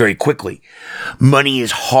expensive very quickly. Money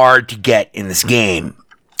is hard to get in this game.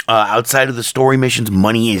 Outside of the story missions,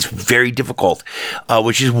 money is very difficult,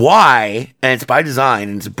 which is why, and it's by design,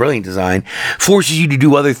 and it's a brilliant design, forces you to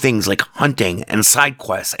do other things like hunting and side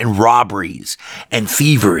quests and robberies and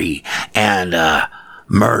thievery and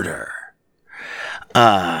murder.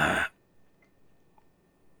 But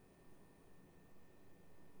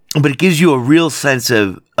it gives you a real sense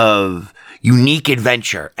of unique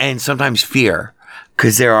adventure and sometimes fear,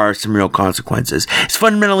 because there are some real consequences. It's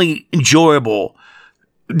fundamentally enjoyable.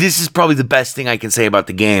 This is probably the best thing I can say about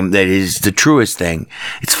the game that is the truest thing.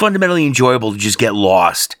 It's fundamentally enjoyable to just get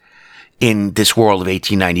lost in this world of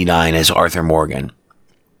 1899 as Arthur Morgan.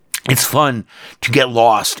 It's fun to get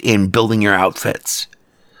lost in building your outfits,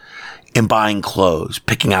 in buying clothes,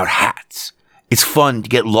 picking out hats. It's fun to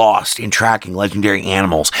get lost in tracking legendary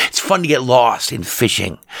animals. It's fun to get lost in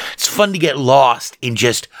fishing. It's fun to get lost in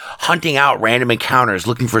just hunting out random encounters,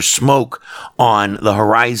 looking for smoke on the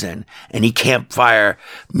horizon. Any campfire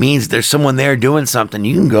means there's someone there doing something.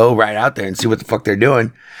 You can go right out there and see what the fuck they're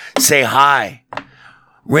doing. Say hi.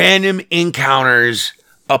 Random encounters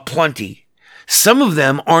aplenty. Some of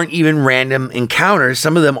them aren't even random encounters.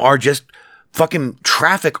 Some of them are just fucking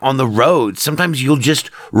traffic on the road. Sometimes you'll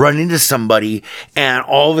just run into somebody and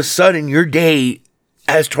all of a sudden your day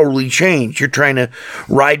has totally changed. You're trying to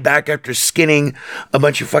ride back after skinning a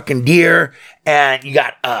bunch of fucking deer and you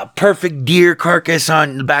got a perfect deer carcass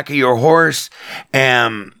on the back of your horse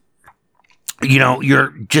and you're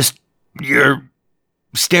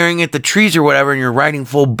staring at the trees or whatever, and you're riding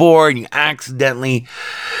full bore, and you accidentally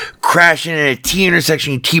crash in a T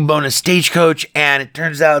intersection, you T-bone a stagecoach, and it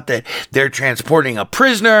turns out that they're transporting a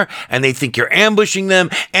prisoner, and they think you're ambushing them,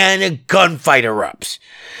 and a gunfight erupts.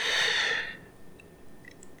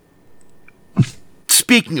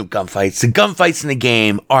 Speaking of gunfights, the gunfights in the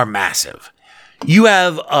game are massive. You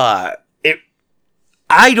have, I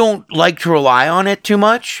don't like to rely on it too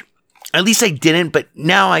much. At least I didn't, but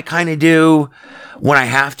now I kind of do when I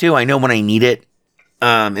have to. I know when I need it,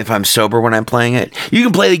 if I'm sober when I'm playing it. You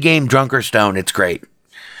can play the game drunk or stoned. It's great.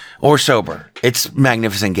 Or sober. It's a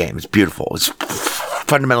magnificent game. It's beautiful. It's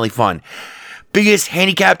fundamentally fun. Biggest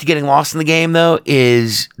handicap to getting lost in the game, though,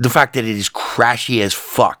 is the fact that it is crashy as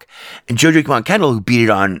fuck. And Jojo Kimon Kendall, who beat it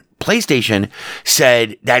on PlayStation,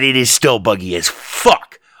 said that it is still buggy as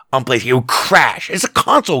fuck on PlayStation. It will crash. It's a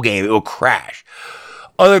console game. It will crash.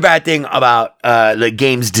 Other bad thing about the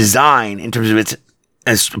game's design in terms of its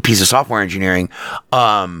as a piece of software engineering,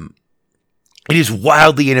 it is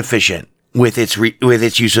wildly inefficient with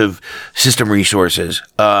its use of system resources.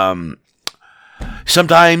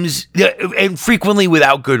 Sometimes and frequently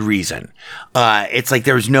without good reason. It's like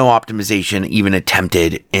there's no optimization even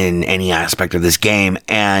attempted in any aspect of this game,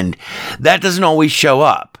 and that doesn't always show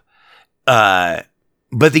up.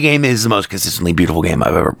 But the game is the most consistently beautiful game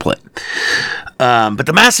I've ever played. But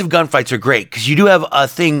the massive gunfights are great because you do have a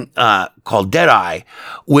thing called Deadeye,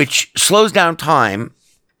 which slows down time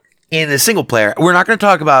in the single player. We're not going to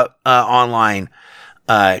talk about online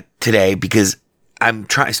today because I'm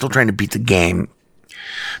still trying to beat the game.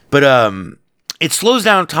 But it slows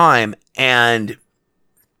down time, and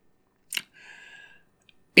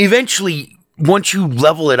eventually, once you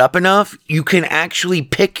level it up enough, you can actually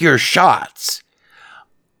pick your shots.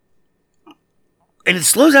 And it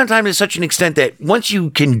slows down time to such an extent that once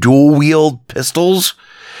you can dual wield pistols,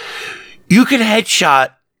 you can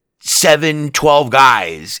headshot 7, 12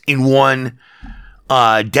 guys in one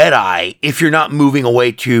Deadeye if you're not moving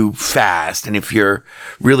away too fast, and if you're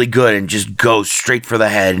really good and just go straight for the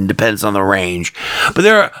head, and depends on the range. But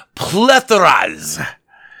there are plethoras.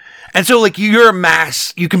 And so, like, you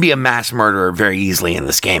can be a mass murderer very easily in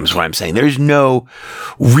this game, is what I'm saying. There's no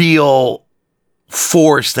real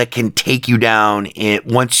force that can take you down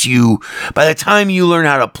by the time you learn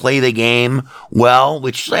how to play the game well,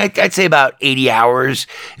 which I'd say about 80 hours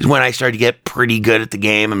is when I started to get pretty good at the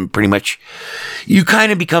game, and pretty much you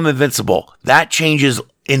kind of become invincible. That changes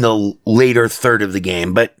in the later third of the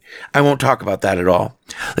game, but I won't talk about that at all.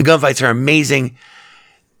 The gunfights are amazing.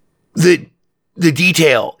 The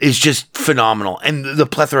detail is just phenomenal, and the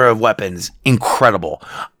plethora of weapons, incredible.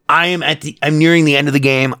 I'm nearing the end of the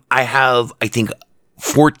game. I have, I think,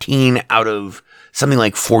 14 out of something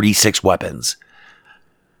like 46 weapons.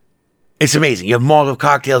 It's amazing. You have Molotov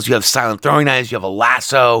cocktails, you have silent throwing knives, you have a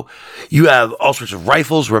lasso, you have all sorts of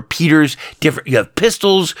rifles, repeaters, you have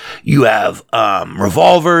pistols, you have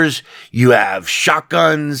revolvers, you have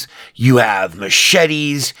shotguns, you have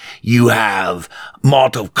machetes, you have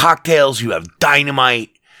Molotov cocktails, you have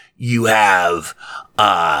dynamite, you have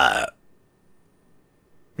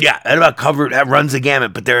that runs the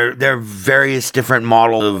gamut, but there are various different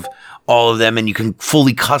models of all of them, and you can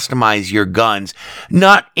fully customize your guns.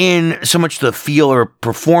 Not in so much the feel or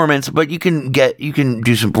performance, but you can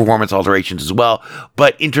do some performance alterations as well.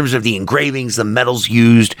 But in terms of the engravings, the metals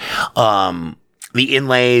used, the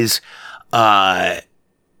inlays, et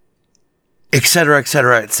cetera, et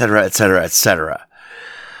cetera, et cetera, et cetera, et cetera.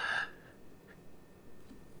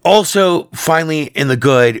 Also, finally, in the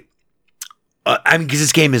good, because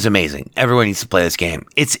this game is amazing. Everyone needs to play this game.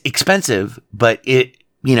 It's expensive, but if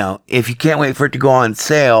you can't wait for it to go on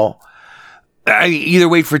sale, either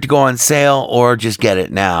wait for it to go on sale or just get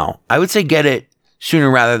it now. I would say get it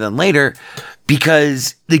sooner rather than later,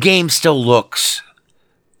 because the game still looks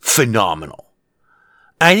phenomenal.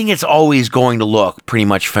 I think it's always going to look pretty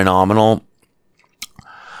much phenomenal.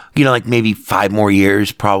 Like maybe 5 more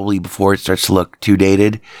years probably before it starts to look too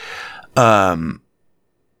dated.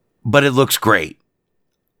 But it looks great.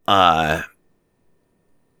 And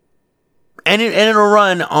it'll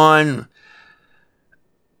run on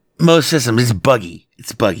most systems. It's buggy.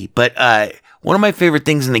 But one of my favorite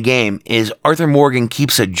things in the game is Arthur Morgan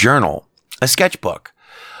keeps a journal, a sketchbook.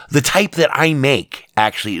 The type that I make,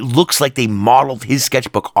 actually, looks like they modeled his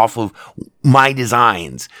sketchbook off of my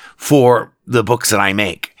designs for the books that I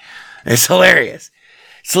make. It's hilarious.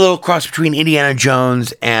 It's a little cross between Indiana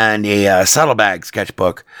Jones and a Saddlebag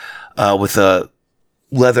sketchbook with a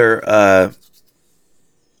leather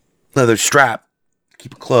strap,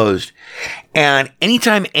 keep it closed. And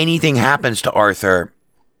anytime anything happens to Arthur,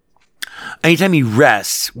 anytime he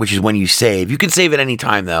rests, which is when you save, you can save at any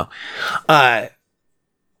time though,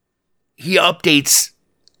 he updates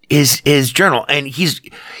his journal, and he's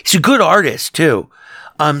a good artist too.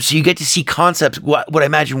 So you get to see concepts, what I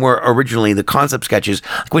imagine were originally the concept sketches.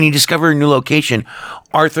 Like when you discover a new location,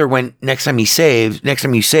 Arthur, next time you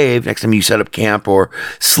set up camp or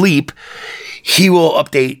sleep, he will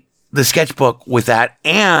update the sketchbook with that,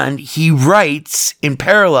 and he writes in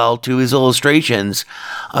parallel to his illustrations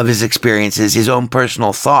of his experiences, his own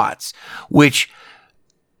personal thoughts, which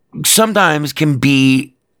sometimes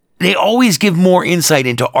they always give more insight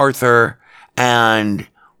into Arthur and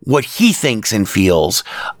what he thinks and feels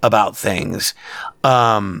about things.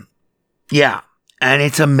 Yeah. And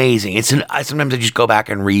it's amazing. Sometimes I just go back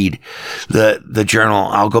and read the journal.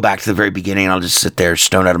 I'll go back to the very beginning and I'll just sit there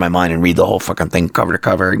stoned out of my mind and read the whole fucking thing cover to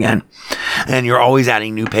cover again. And you're always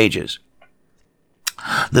adding new pages.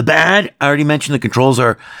 The bad, I already mentioned, the controls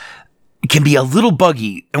can be a little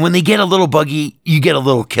buggy. And when they get a little buggy, you get a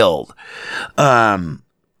little killed.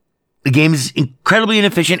 The game is incredibly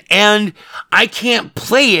inefficient, and I can't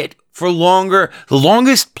play it for longer. The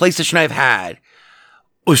longest PlayStation I've had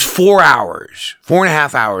was 4 hours,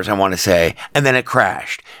 4.5 hours, I want to say, and then it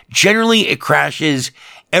crashed. Generally, it crashes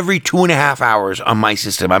every 2.5 hours on my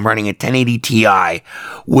system. I'm running a 1080 Ti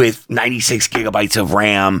with 96 gigabytes of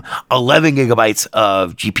RAM, 11 gigabytes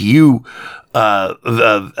of GPU,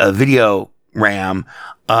 video RAM.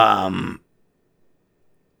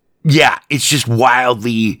 Yeah, it's just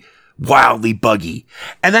wildly buggy.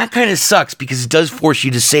 And that kind of sucks because it does force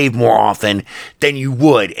you to save more often than you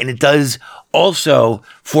would. And it does also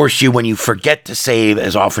force you, when you forget to save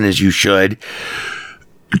as often as you should,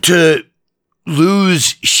 to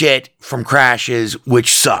lose shit from crashes,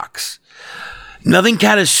 which sucks. Nothing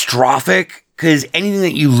catastrophic, because anything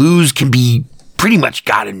that you lose can be pretty much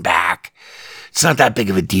gotten back. It's not that big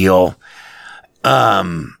of a deal.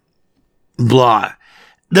 Blah.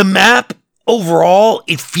 The map, overall,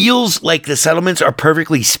 it feels like the settlements are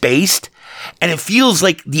perfectly spaced, and it feels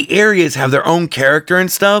like the areas have their own character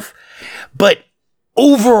and stuff, but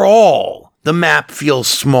overall, the map feels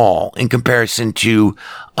small in comparison to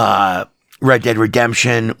Red Dead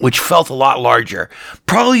Redemption, which felt a lot larger,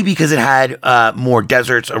 probably because it had more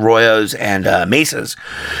deserts, arroyos, and mesas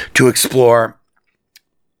to explore,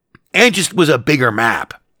 and just was a bigger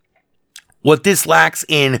map. What this lacks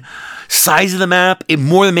in size of the map, it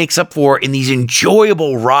more than makes up for in these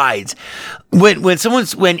enjoyable rides. When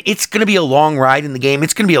it's going to be a long ride in the game,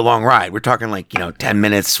 it's going to be a long ride. We're talking 10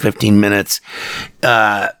 minutes, 15 minutes,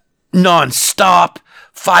 non-stop,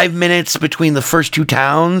 5 minutes between the first two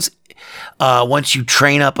towns. Once you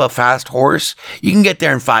train up a fast horse, you can get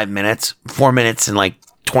there in 5 minutes. 4 minutes and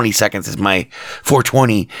 20 seconds is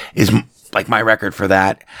 420 is my record for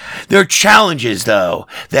that. There are challenges though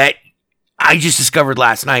that I just discovered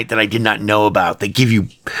last night that I did not know about. They give you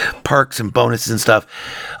perks and bonuses and stuff.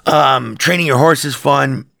 Training your horse is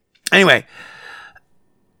fun. Anyway,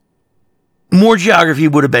 more geography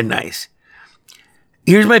would have been nice.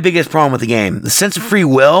 Here's my biggest problem with the game. The sense of free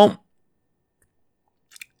will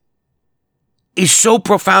is so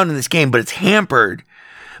profound in this game, but it's hampered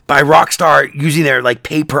by Rockstar using their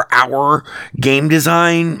pay per hour game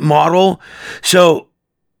design model. So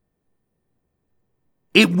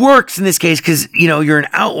it works in this case because, you're an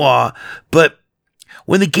outlaw, but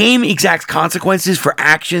when the game exacts consequences for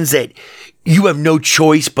actions that you have no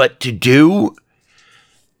choice but to do,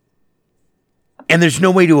 and there's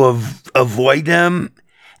no way to avoid them,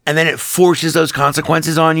 and then it forces those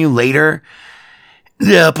consequences on you later,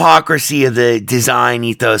 the hypocrisy of the design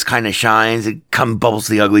ethos kind of shines. It bubbles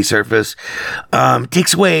to the ugly surface.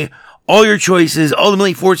 Takes away all your choices,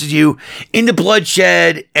 ultimately forces you into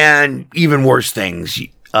bloodshed and even worse things,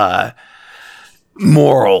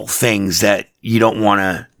 moral things that you don't want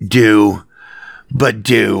to do, but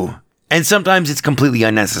do. And sometimes it's completely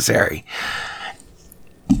unnecessary.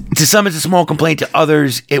 To some, it's a small complaint. To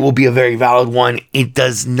others, it will be a very valid one. It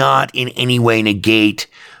does not in any way negate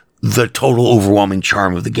the total overwhelming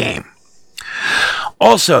charm of the game.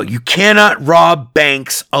 Also, you cannot rob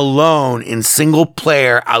banks alone in single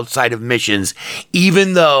player outside of missions,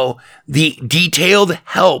 even though the detailed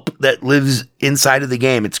help that lives inside of the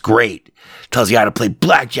game, it's great. It tells you how to play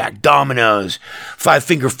blackjack, dominoes,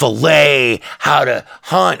 5-finger fillet, how to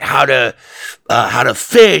hunt, how to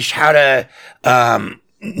fish, how to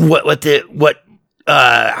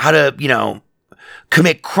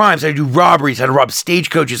commit crimes, how to do robberies, how to rob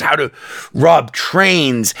stagecoaches, how to rob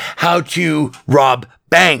trains, how to rob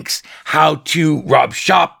banks, how to rob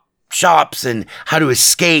shops, and how to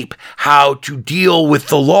escape, how to deal with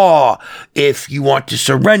the law if you want to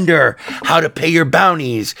surrender, how to pay your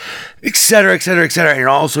bounties, etc., etc., etc. And it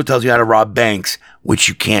also tells you how to rob banks, which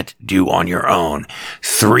you can't do on your own.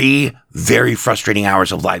 3 very frustrating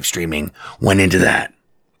hours of live streaming went into that.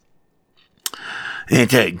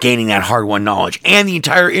 Into gaining that hard-won knowledge. And the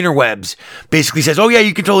entire interwebs basically says, oh yeah,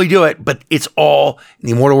 you can totally do it, but it's all, in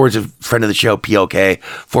the immortal words of friend of the show, PLK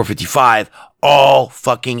 455, all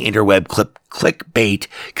fucking interweb clickbait,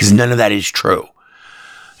 because none of that is true.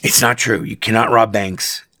 It's not true. You cannot rob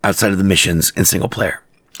banks outside of the missions in single player.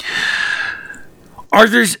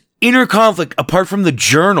 Arthur's inner conflict, apart from the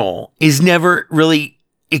journal, is never really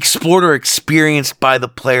explored or experienced by the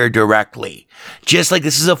player directly. Just like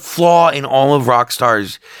this is a flaw in all of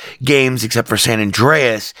Rockstar's games except for San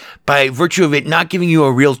Andreas, by virtue of it not giving you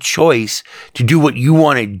a real choice to do what you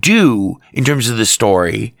want to do in terms of the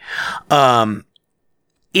story,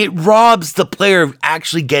 it robs the player of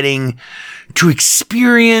actually getting to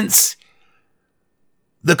experience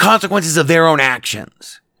the consequences of their own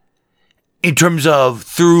actions in terms of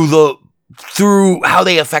through how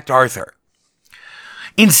they affect Arthur.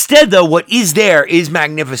 Instead, though, what is there is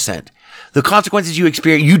magnificent. The consequences you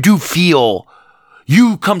experience, you do feel,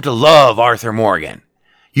 you come to love Arthur Morgan.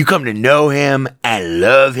 You come to know him and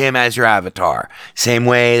love him as your avatar. Same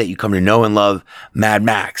way that you come to know and love Mad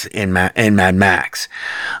Max in Mad Max.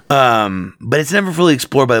 But it's never fully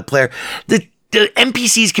explored by the player. The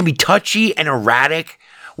NPCs can be touchy and erratic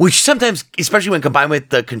which sometimes, especially when combined with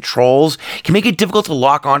the controls, can make it difficult to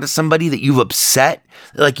lock onto somebody that you've upset,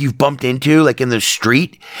 like you've bumped into, like in the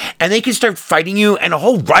street, and they can start fighting you, and a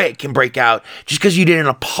whole riot can break out just because you didn't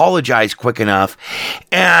apologize quick enough.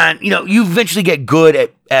 And, you know, you eventually get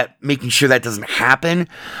good at making sure that doesn't happen,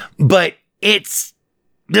 but it's,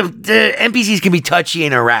 the NPCs can be touchy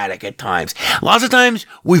and erratic at times. Lots of times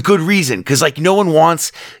with good reason, because, like, no one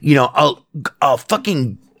wants, you know, a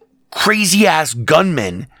fucking crazy-ass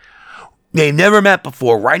gunman they've never met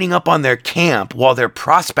before riding up on their camp while they're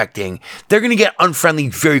prospecting. They're going to get unfriendly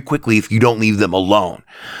very quickly if you don't leave them alone.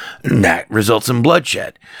 And that results in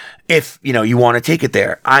bloodshed. If, you know, you want to take it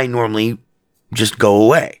there, I normally just go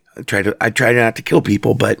away. I try not to kill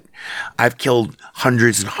people, but I've killed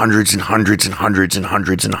hundreds and hundreds and hundreds and hundreds and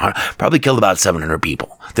hundreds and probably killed about 700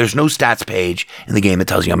 people. There's no stats page in the game that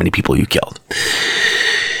tells you how many people you killed.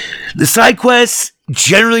 The side quests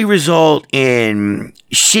generally result in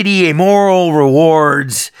shitty, amoral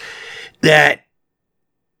rewards that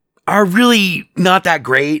are really not that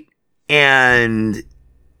great, and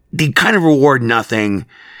they kind of reward nothing.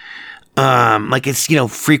 Like it's, you know,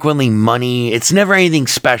 frequently money. It's never anything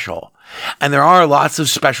special. And there are lots of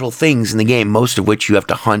special things in the game, most of which you have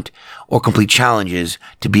to hunt or complete challenges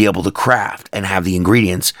to be able to craft and have the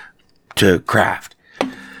ingredients to craft.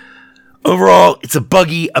 Overall, it's a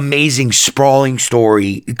buggy, amazing, sprawling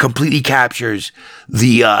story. It completely captures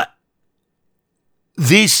the,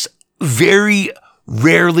 this very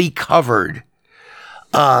rarely covered,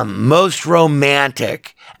 most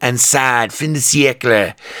romantic and sad fin de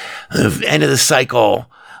siècle, end of the cycle,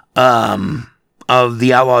 of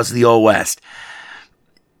the Outlaws of the Old West.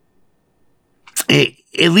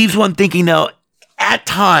 It leaves one thinking, though, at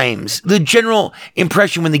times, the general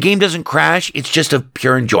impression when the game doesn't crash, it's just of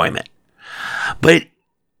pure enjoyment. But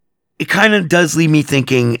it kind of does leave me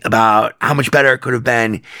thinking about how much better it could have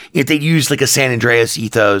been if they'd used like a San Andreas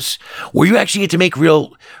ethos, where you actually get to make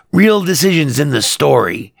real decisions in the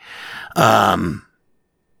story.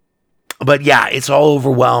 But yeah, it's all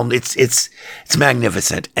overwhelmed. It's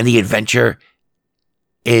magnificent. And the adventure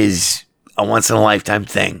is a once in a lifetime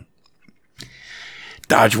thing.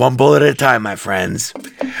 Dodge one bullet at a time, my friends.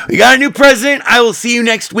 We got a new president. I will see you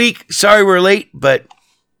next week. Sorry we're late, but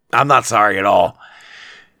I'm not sorry at all.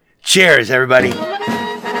 Cheers, everybody.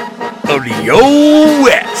 Of the Old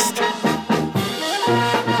West.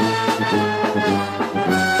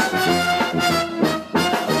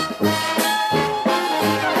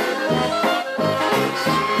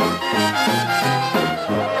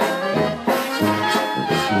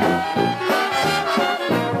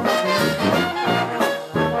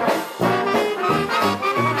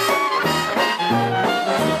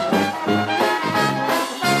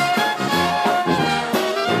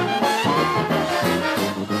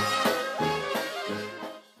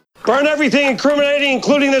 Burn everything incriminating,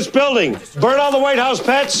 including this building. Burn all the White House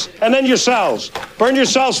pets, and then yourselves. Burn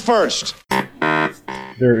yourselves first.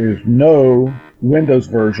 There is no Windows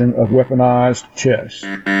version of weaponized chess.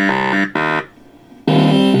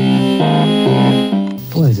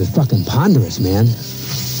 Boy, this is fucking ponderous, man.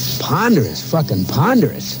 Ponderous, fucking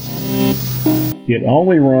ponderous. It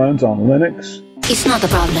only runs on Linux. It's not a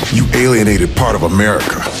problem. You alienated part of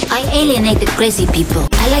America. I alienated crazy people.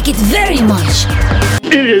 I like it very much.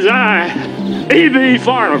 It is I, E.B.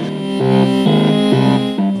 Farnham.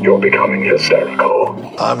 You're becoming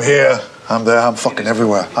hysterical. I'm here, I'm there, I'm fucking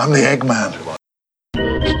everywhere. I'm the Eggman.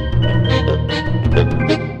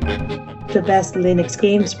 The Best Linux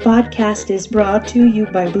Games podcast is brought to you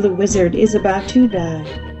by Blue Wizard is About to Die.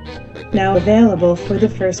 Now available for the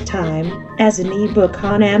first time as an ebook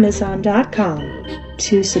on Amazon.com.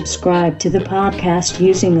 To subscribe to the podcast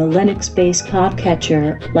using a Linux-based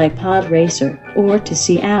podcatcher like Podracer, or to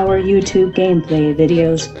see our YouTube gameplay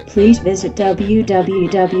videos, please visit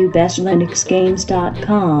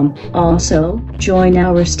www.bestlinuxgames.com. Also, join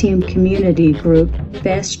our Steam community group,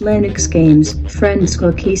 Best Linux Games, Friends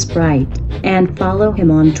Cookie Sprite, and follow him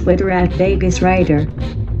on Twitter at VegasWriter.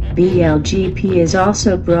 BLGP is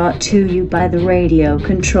also brought to you by the Radio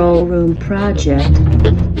Control Room Project.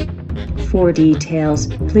 For details,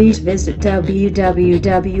 please visit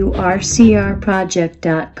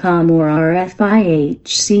www.rcrproject.com or rfihc.com.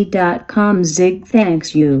 Zig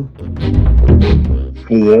thanks you.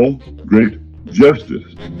 For great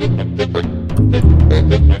justice.